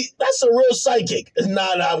really, that's a real psychic.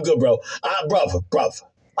 Nah, I'm good, bro. Bruv.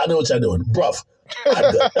 I know what y'all doing. Bruv.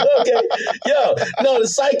 I'm good. Okay. Yo, no, the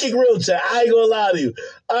psychic real, chat. I ain't gonna lie to you.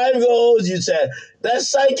 I ain't gonna hold you, chat. That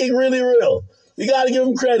psychic really real. You gotta give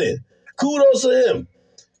him credit. Kudos to him.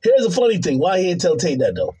 Here's the funny thing. Why he ain't tell Tate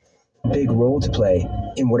that, though? Big role to play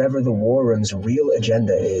in whatever the war room's real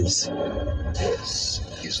agenda is. This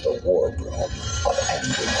is the war room of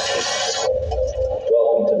Andrew Tate.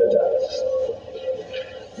 Welcome to the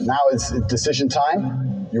test. Now it's decision time.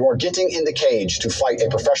 You are getting in the cage to fight a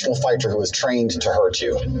professional fighter who is trained to hurt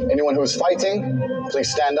you. Anyone who is fighting, please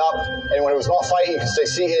stand up. Anyone who is not fighting, you can stay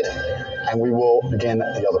seated, and we will begin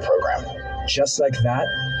the other program. Just like that,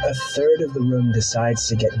 a third of the room decides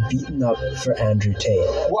to get beaten up for Andrew Tate.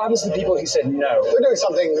 What happens to the people who said no? They're doing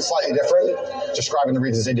something slightly different, describing the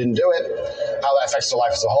reasons they didn't do it, how that affects their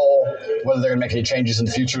life as a whole, whether they're going to make any changes in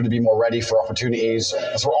the future to be more ready for opportunities.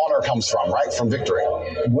 That's where honor comes from, right? From victory.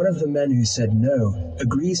 One of the men who said no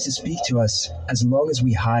agrees to speak to us as long as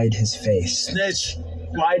we hide his face. Snitch.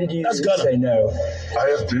 Why did you say no? I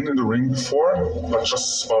have been in the ring before, but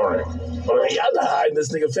just sparring. But y'all not hiding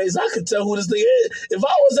this nigga face. I could tell who this nigga is. If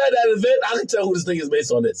I was at that event, I could tell who this nigga is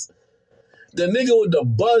based on this. The nigga with the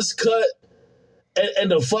buzz cut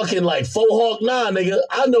and the fucking like faux hawk. Nah, nigga,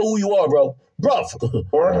 I know who you are, bro. Bruv.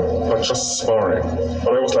 But just sparring.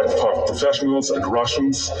 But I was like, fuck, professionals and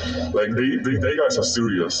Russians, like they guys are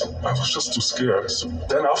serious. I was just too scared. So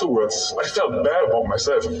then afterwards, I felt bad about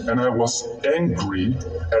myself, and I was angry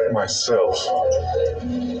at myself.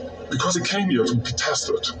 Because he came here to be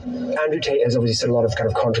tested. Andrew Tate has obviously said a lot of kind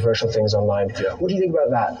of controversial things online. Yeah. What do you think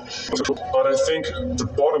about that? But I think the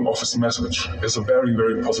bottom of his message is a very,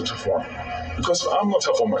 very positive one. Because I'm not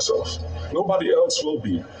tough on myself. Nobody else will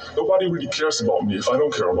be. Nobody really cares about me if I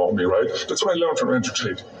don't care about me, right? That's what I learned from Andrew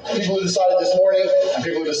Tate. People who decided this morning and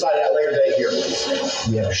people who decided at a later date here.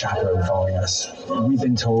 We have a chaperone following us. We've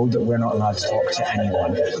been told that we're not allowed to talk to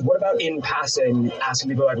anyone. What about in passing,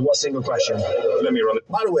 asking people like, what single question? Let me run it.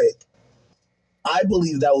 By the way, I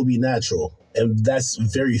believe that would be natural, and that's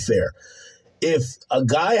very fair. If a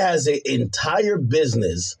guy has an entire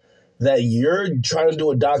business that you're trying to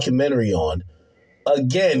do a documentary on,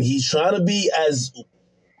 again, he's trying to be as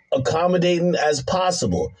accommodating as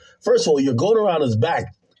possible. First of all, you're going around his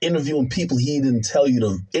back interviewing people he didn't tell you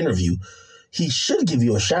to interview. He should give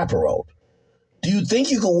you a chaperone. Do you think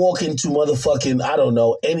you can walk into motherfucking, I don't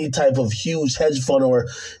know, any type of huge hedge fund or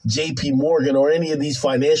JP Morgan or any of these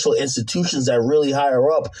financial institutions that really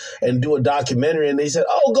higher up and do a documentary and they said,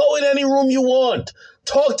 oh, go in any room you want.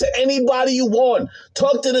 Talk to anybody you want.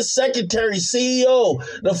 Talk to the secretary, CEO,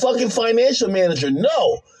 the fucking financial manager.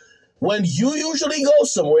 No. When you usually go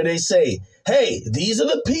somewhere, they say, hey, these are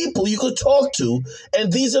the people you could talk to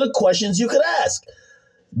and these are the questions you could ask.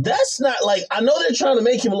 That's not like, I know they're trying to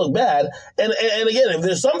make him look bad. And again, if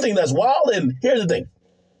there's something that's wild, and here's the thing.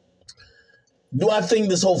 Do I think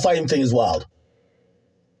this whole fighting thing is wild?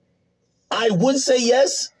 I would say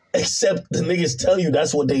yes, except the niggas tell you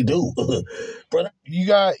that's what they do. Brother. You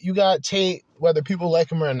got Tate, whether people like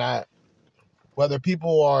him or not, whether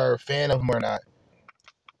people are a fan of him or not.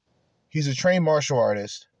 He's a trained martial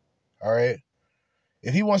artist, all right?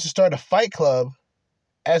 If he wants to start a fight club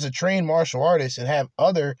as a trained martial artist and have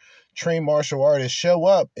other trained martial artists show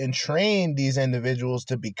up and train these individuals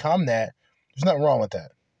to become that, there's nothing wrong with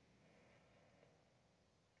that.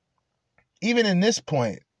 Even in this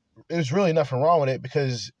point, there's really nothing wrong with it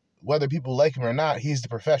because whether people like him or not, he's the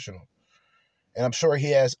professional. And I'm sure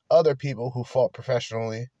he has other people who fought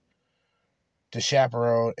professionally to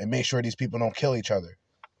chaperone and make sure these people don't kill each other.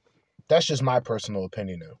 That's just my personal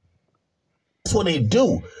opinion, though. That's what they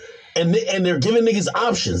do. And they're giving niggas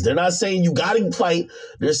options. They're not saying you got to fight.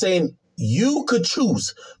 They're saying you could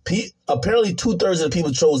choose. Apparently 2/3 of the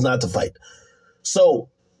people chose not to fight. So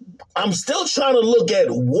I'm still trying to look at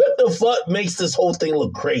what the fuck makes this whole thing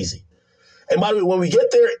look crazy. And by the way, when we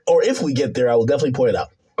get there, or if we get there, I will definitely point it out.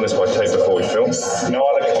 This might take before we film. No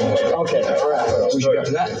other comment. Okay, all right. We should go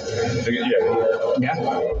to that.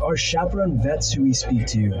 Yeah. Our chaperone vets who we speak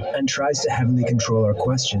to and tries to heavily control our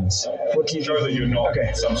questions. What do you show that you're not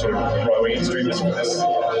some sort of right-wing extremist with this?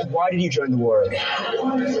 Why did you join the war? I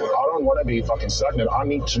don't want to be fucking stagnant. I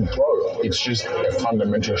need to grow. It's just a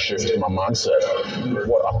fundamental shift in my mindset.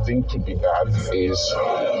 What I think could be bad is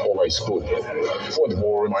always good. For the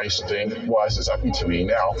war room, I used to think, why is this happening to me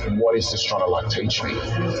now? What is this trying to like teach me?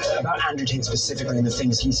 About Andrew Tate specifically and the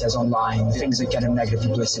things he says online, things that get him negative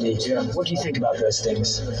publicity. Yeah. What do you think about those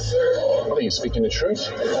things? I think he's speaking the truth.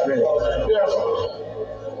 Really? Yeah.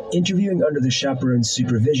 Interviewing under the chaperone's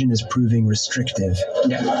supervision is proving restrictive.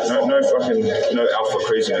 Yeah. No alpha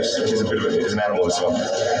craziness. He's an animal as well.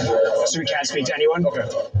 So we can't speak to anyone? Okay.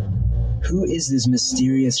 Who is this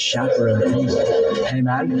mysterious chaperone anyway? Hey,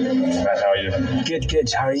 man. Matt, how are you?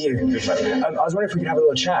 Good. How are you? Good, man. I was wondering if we could have a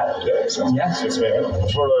little chat. Yeah? It's me, man.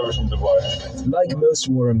 Brought over from Dubai. Like most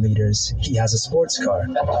war room leaders, he has a sports car.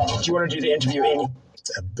 Do you want to do the interview in?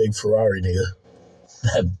 That big Ferrari, nigga.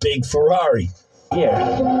 That big Ferrari. Here.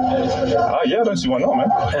 Yeah, I don't see why not,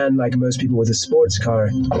 man. And like most people with a sports car,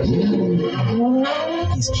 he's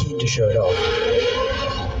keen to show it off.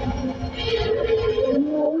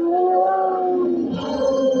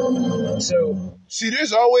 So, see,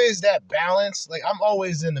 there's always that balance. Like, I'm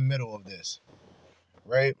always in the middle of this,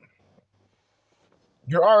 right?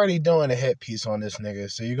 You're already doing a hit piece on this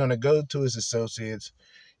nigga, so you're going to go to his associates.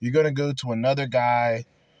 You're going to go to another guy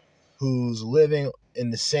who's living in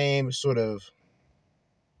the same sort of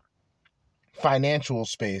financial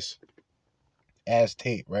space as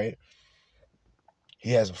Tate, right?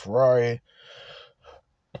 He has a Ferrari.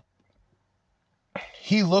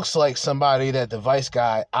 He looks like somebody that the Vice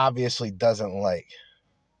guy obviously doesn't like.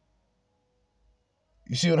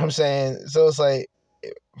 You see what I'm saying? So it's like,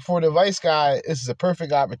 for the Vice guy, this is a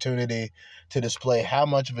perfect opportunity to display how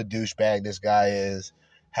much of a douchebag this guy is,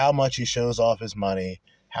 how much he shows off his money,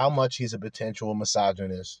 how much he's a potential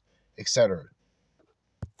misogynist, etc.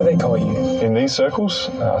 What do they call you? In these circles,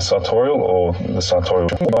 sartorial or the sartorial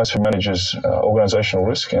guys who manages organizational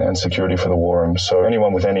risk and security for the war room. So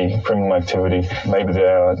anyone with any criminal activity, maybe they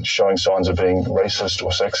are showing signs of being racist or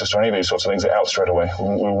sexist or any of these sorts of things, they're out straight away. We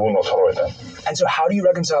will not tolerate that. And so how do you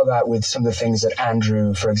reconcile that with some of the things that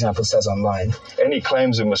Andrew, for example, says online? Any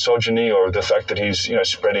claims of misogyny or the fact that he's,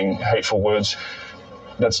 spreading hateful words,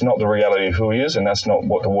 that's not the reality of who he is, and that's not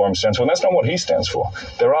what the war room stands for, and that's not what he stands for.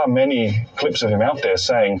 There are many clips of him out there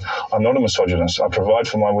saying, I'm not a misogynist, I provide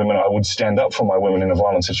for my women, I would stand up for my women in a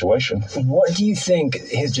violent situation. What do you think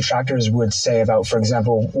his detractors would say about, for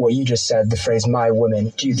example, what you just said, the phrase, my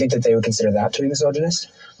woman? Do you think that they would consider that to be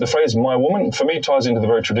misogynist? The phrase, my woman, for me, ties into the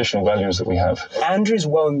very traditional values that we have. Andrew's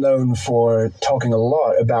well known for talking a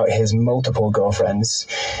lot about his multiple girlfriends.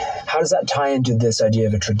 How does that tie into this idea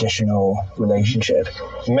of a traditional relationship?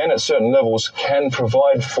 Men at certain levels can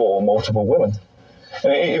provide for multiple women.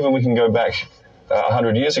 And even we can go back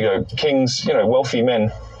 100 years ago, kings, wealthy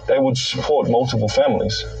men, they would support multiple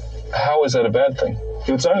families. How is that a bad thing?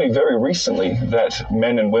 It's only very recently that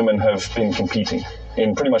men and women have been competing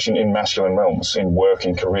in pretty much in masculine realms, in work,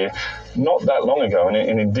 in career. Not that long ago, and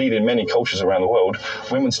indeed in many cultures around the world,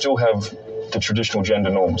 women still have the traditional gender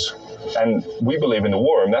norms. And we believe in the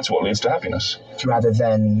war room, that's what leads to happiness. Rather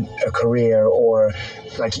than a career or,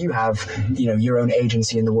 like you have, your own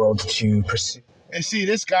agency in the world to pursue. And see,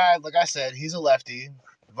 this guy, like I said, he's a lefty,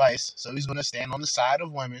 Vice, so he's going to stand on the side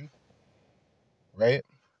of women, right?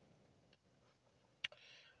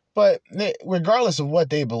 But regardless of what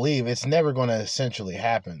they believe, it's never going to essentially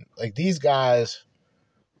happen. Like, these guys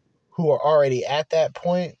who are already at that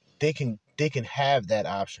point, they can have that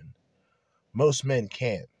option. Most men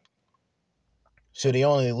can't. So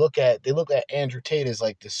they look at Andrew Tate as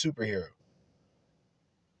like the superhero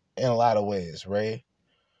in a lot of ways, right?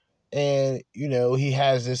 And, he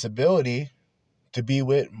has this ability to be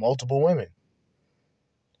with multiple women,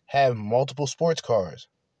 have multiple sports cars,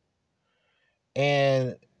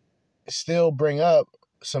 and still bring up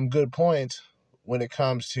some good points when it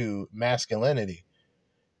comes to masculinity.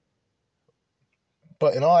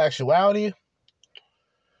 But in all actuality,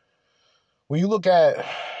 when you look at,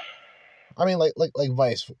 like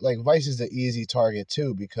Vice is the easy target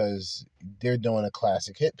too, because they're doing a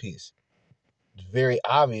classic hit piece. It's very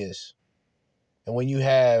obvious. And when you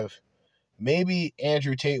have, maybe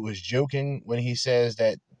Andrew Tate was joking when he says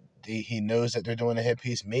that he knows that they're doing a hit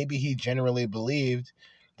piece. Maybe he generally believed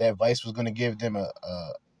that Vice was going to give them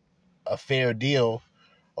a fair deal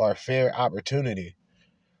or a fair opportunity.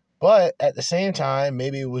 But at the same time,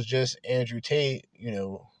 maybe it was just Andrew Tate,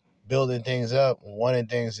 building things up, wanting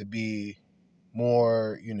things to be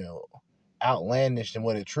more, outlandish than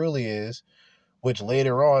what it truly is, which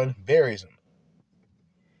later on buries him.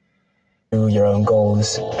 Your own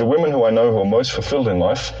goals. The women who I know who are most fulfilled in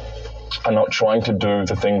life are not trying to do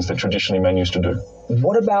the things that traditionally men used to do.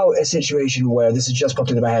 What about a situation where, this has just popped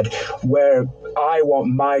into my head, where I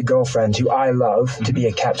want my girlfriend, who I love, to be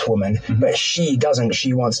a kept woman, but she doesn't,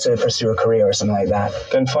 she wants to pursue a career or something like that?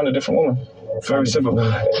 Then find a different woman. Very simple.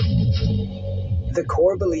 The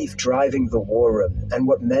core belief driving the war room and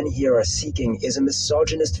what men here are seeking is a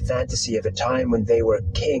misogynist fantasy of a time when they were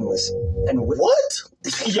kings and what? Yo,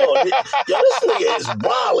 this nigga is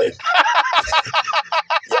wildin'.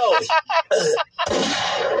 Yo.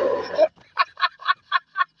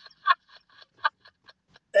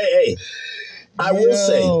 Hey, I will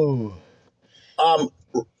say,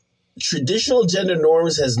 traditional gender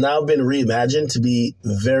norms has now been reimagined to be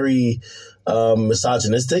very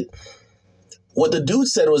misogynistic. What the dude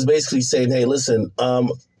said was basically saying, hey, listen,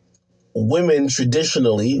 women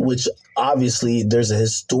traditionally, which obviously there's a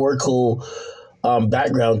historical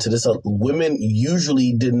background to this, women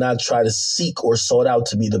usually did not try to seek or sought out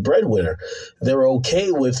to be the breadwinner. They were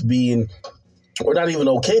okay with being, or not even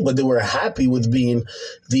okay, but they were happy with being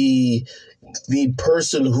the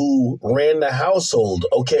person who ran the household,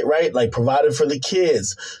 okay, right? Like provided for the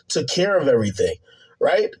kids, took care of everything,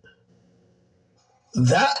 right?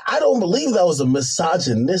 That, I don't believe that was a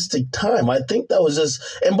misogynistic time. I think that was just,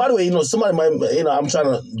 and by the way, somebody might, I'm trying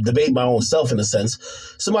to debate my own self in a sense.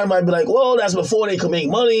 Somebody might be like, well, that's before they could make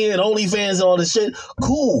money and OnlyFans and all this shit.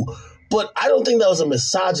 Cool. But I don't think that was a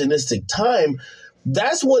misogynistic time.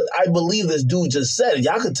 That's what I believe this dude just said.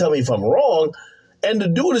 Y'all could tell me if I'm wrong. And the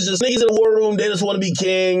dude is just niggas in the war room. They just want to be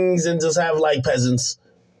kings and just have like peasants.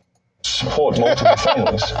 Support multiple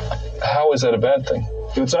families. How is that a bad thing?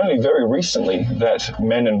 It's only very recently that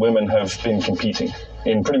men and women have been competing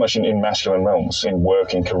in pretty much in masculine realms, in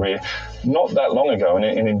work and career. Not that long ago,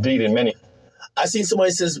 and indeed in many. I seen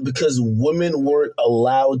somebody says because women weren't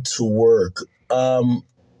allowed to work.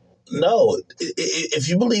 No, if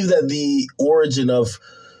you believe that the origin of,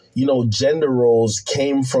 gender roles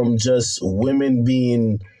came from just women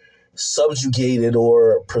being subjugated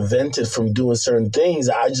or prevented from doing certain things,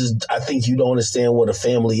 I think you don't understand what a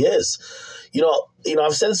family is.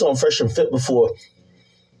 I've said this on Fresh and Fit before.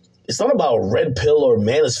 It's not about red pill or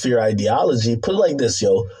manosphere ideology. Put it like this,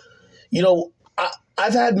 yo.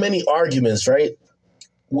 I've had many arguments, right,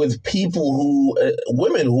 with people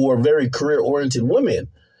women who are very career-oriented women.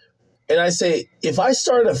 And I say, if I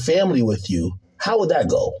started a family with you, how would that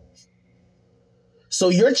go? So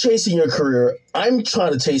you're chasing your career. I'm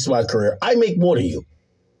trying to chase my career. I make more than you.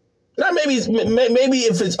 Now, maybe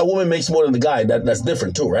if it's a woman makes more than the guy, that's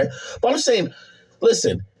different too, right? But I'm saying,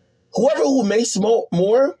 listen, whoever who makes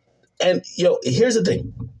more, and here's the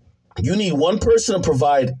thing. You need one person to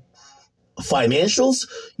provide financials.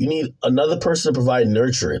 You need another person to provide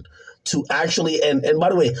nurturing to actually, and by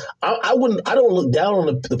the way, I don't look down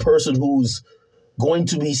on the person who's going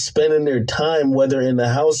to be spending their time, whether in the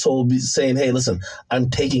household, saying, hey, listen, I'm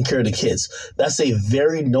taking care of the kids. That's a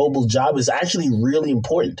very noble job. It's actually really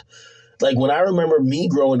important. Like when I remember me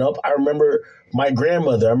growing up, I remember my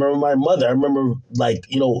grandmother, I remember my mother, I remember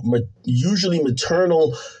usually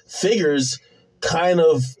maternal figures kind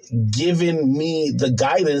of giving me the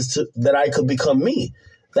guidance that I could become me.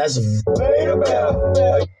 That's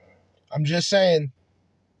I'm just saying.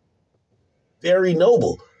 Very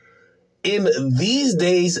noble. In these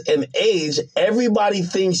days and age, everybody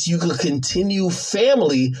thinks you could continue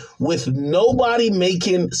family with nobody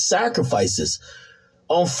making sacrifices.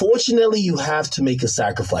 Unfortunately, you have to make a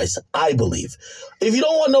sacrifice, I believe. If you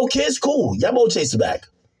don't want no kids, cool. Y'all both chase it back.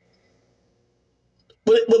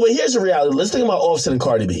 But here's the reality. Let's think about Offset and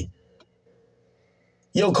Cardi B.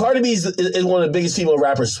 Cardi B is one of the biggest female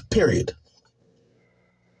rappers, period.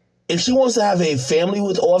 If she wants to have a family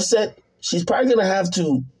with Offset, she's probably going to have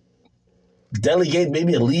to delegate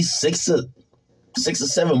maybe at least 6 to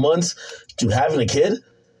 7 months to having a kid.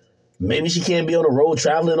 Maybe she can't be on the road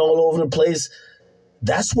traveling all over the place.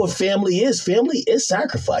 That's what family is. Family is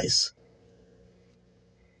sacrifice.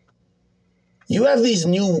 You have these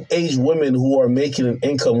new age women who are making an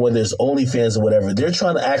income, whether it's OnlyFans or whatever. They're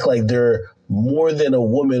trying to act like they're more than a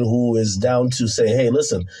woman who is down to say, hey,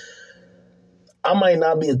 listen, I might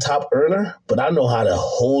not be a top earner, but I know how to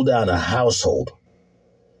hold down a household.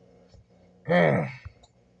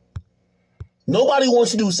 Nobody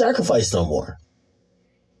wants to do sacrifice no more.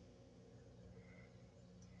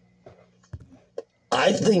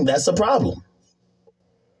 I think that's a problem.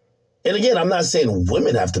 And again, I'm not saying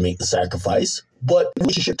women have to make the sacrifice, but in a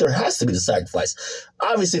relationship, there has to be the sacrifice.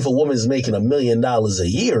 Obviously, if a woman is making $1 million a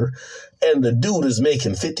year and the dude is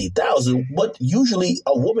making $50,000, but usually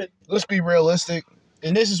a woman. Let's be realistic.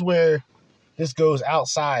 And this is where this goes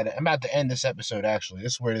outside. I'm about to end this episode, actually.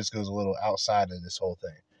 This is where this goes a little outside of this whole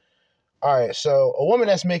thing. All right, so a woman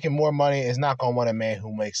that's making more money is not going to want a man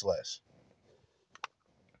who makes less.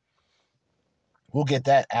 We'll get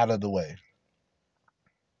that out of the way.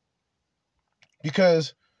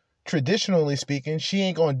 Because traditionally speaking, she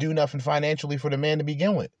ain't going to do nothing financially for the man to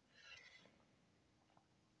begin with.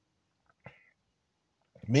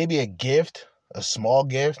 Maybe a gift, a small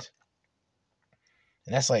gift.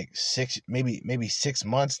 And that's like maybe 6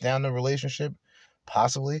 months down the relationship,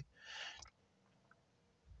 possibly.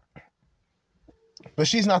 But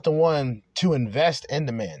she's not the one to invest in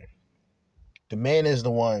the man. The man is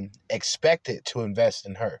the one expected to invest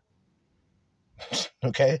in her.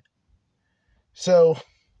 Okay? So,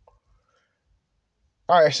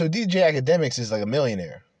 all right, so DJ Akademiks is like a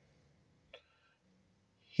millionaire.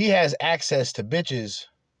 He has access to bitches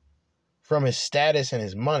from his status and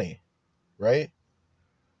his money, right?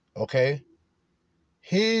 Okay?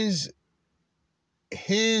 His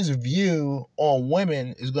view on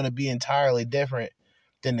women is going to be entirely different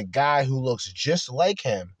than the guy who looks just like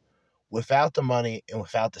him without the money and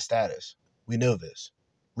without the status. We know this,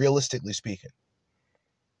 realistically speaking.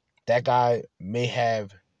 That guy may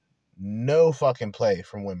have no fucking play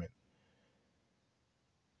from women.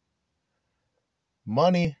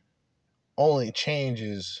 Money only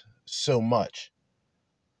changes so much.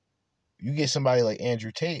 You get somebody like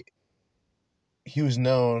Andrew Tate, he was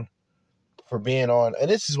known for being on, and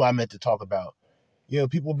this is what I meant to talk about. You know,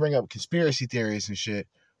 people bring up conspiracy theories and shit.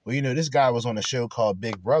 Well, you know, this guy was on a show called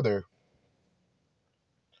Big Brother,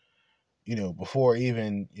 you know, before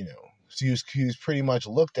even, you know, so he was pretty much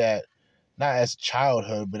looked at not as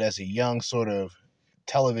childhood, but as a young sort of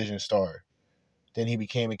television star. Then he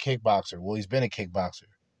became a kickboxer. Well, he's been a kickboxer.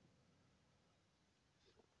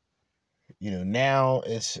 You know, now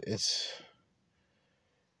he's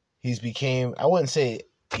became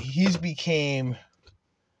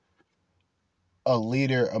a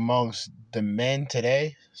leader amongst the men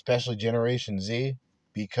today, especially Generation Z,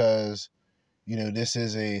 because, you know, this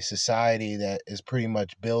is a society that is pretty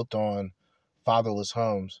much built on fatherless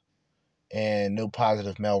homes and no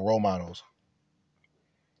positive male role models.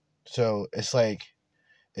 So it's like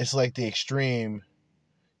the extreme,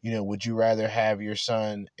 you know, would you rather have your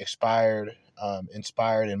son inspired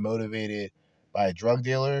and motivated by a drug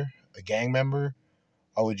dealer, a gang member,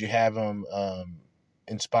 or would you have him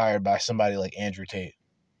inspired by somebody like Andrew Tate?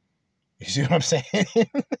 You see what I'm saying?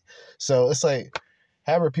 So it's like,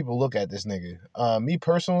 however people look at this nigga. Me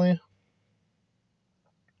personally,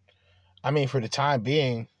 I mean, for the time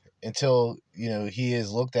being, until, you know, he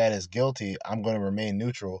is looked at as guilty, I'm going to remain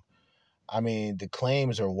neutral. I mean, the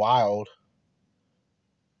claims are wild.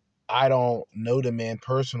 I don't know the man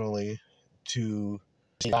personally to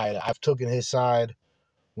side. I've taken his side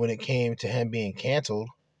when it came to him being canceled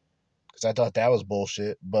because I thought that was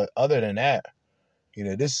bullshit. But other than that, you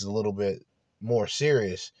know, this is a little bit more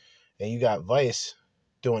serious. And you got Vice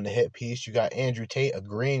doing the hit piece. You got Andrew Tate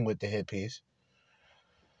agreeing with the hit piece.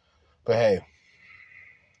 But hey,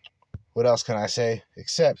 what else can I say?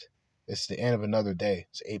 Except it's the end of another day.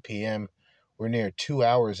 It's 8 p.m. We're near 2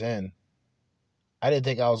 hours in. I didn't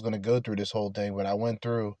think I was going to go through this whole thing, but I went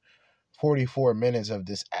through 44 minutes of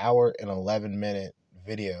this hour and 11-minute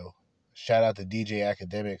video. Shout out to DJ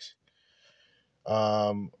Akademiks.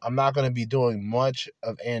 I'm not going to be doing much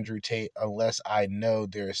of Andrew Tate unless I know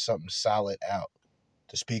there is something solid out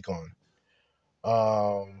to speak on.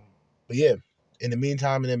 But yeah, in the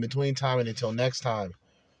meantime and in between time and until next time,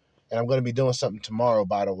 and I'm going to be doing something tomorrow,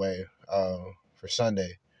 by the way, for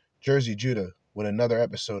Sunday, Jersey Judah with another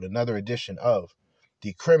episode, another edition of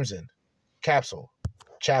the Crimson Capsule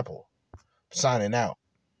Chapel. Signing out.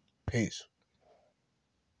 Peace.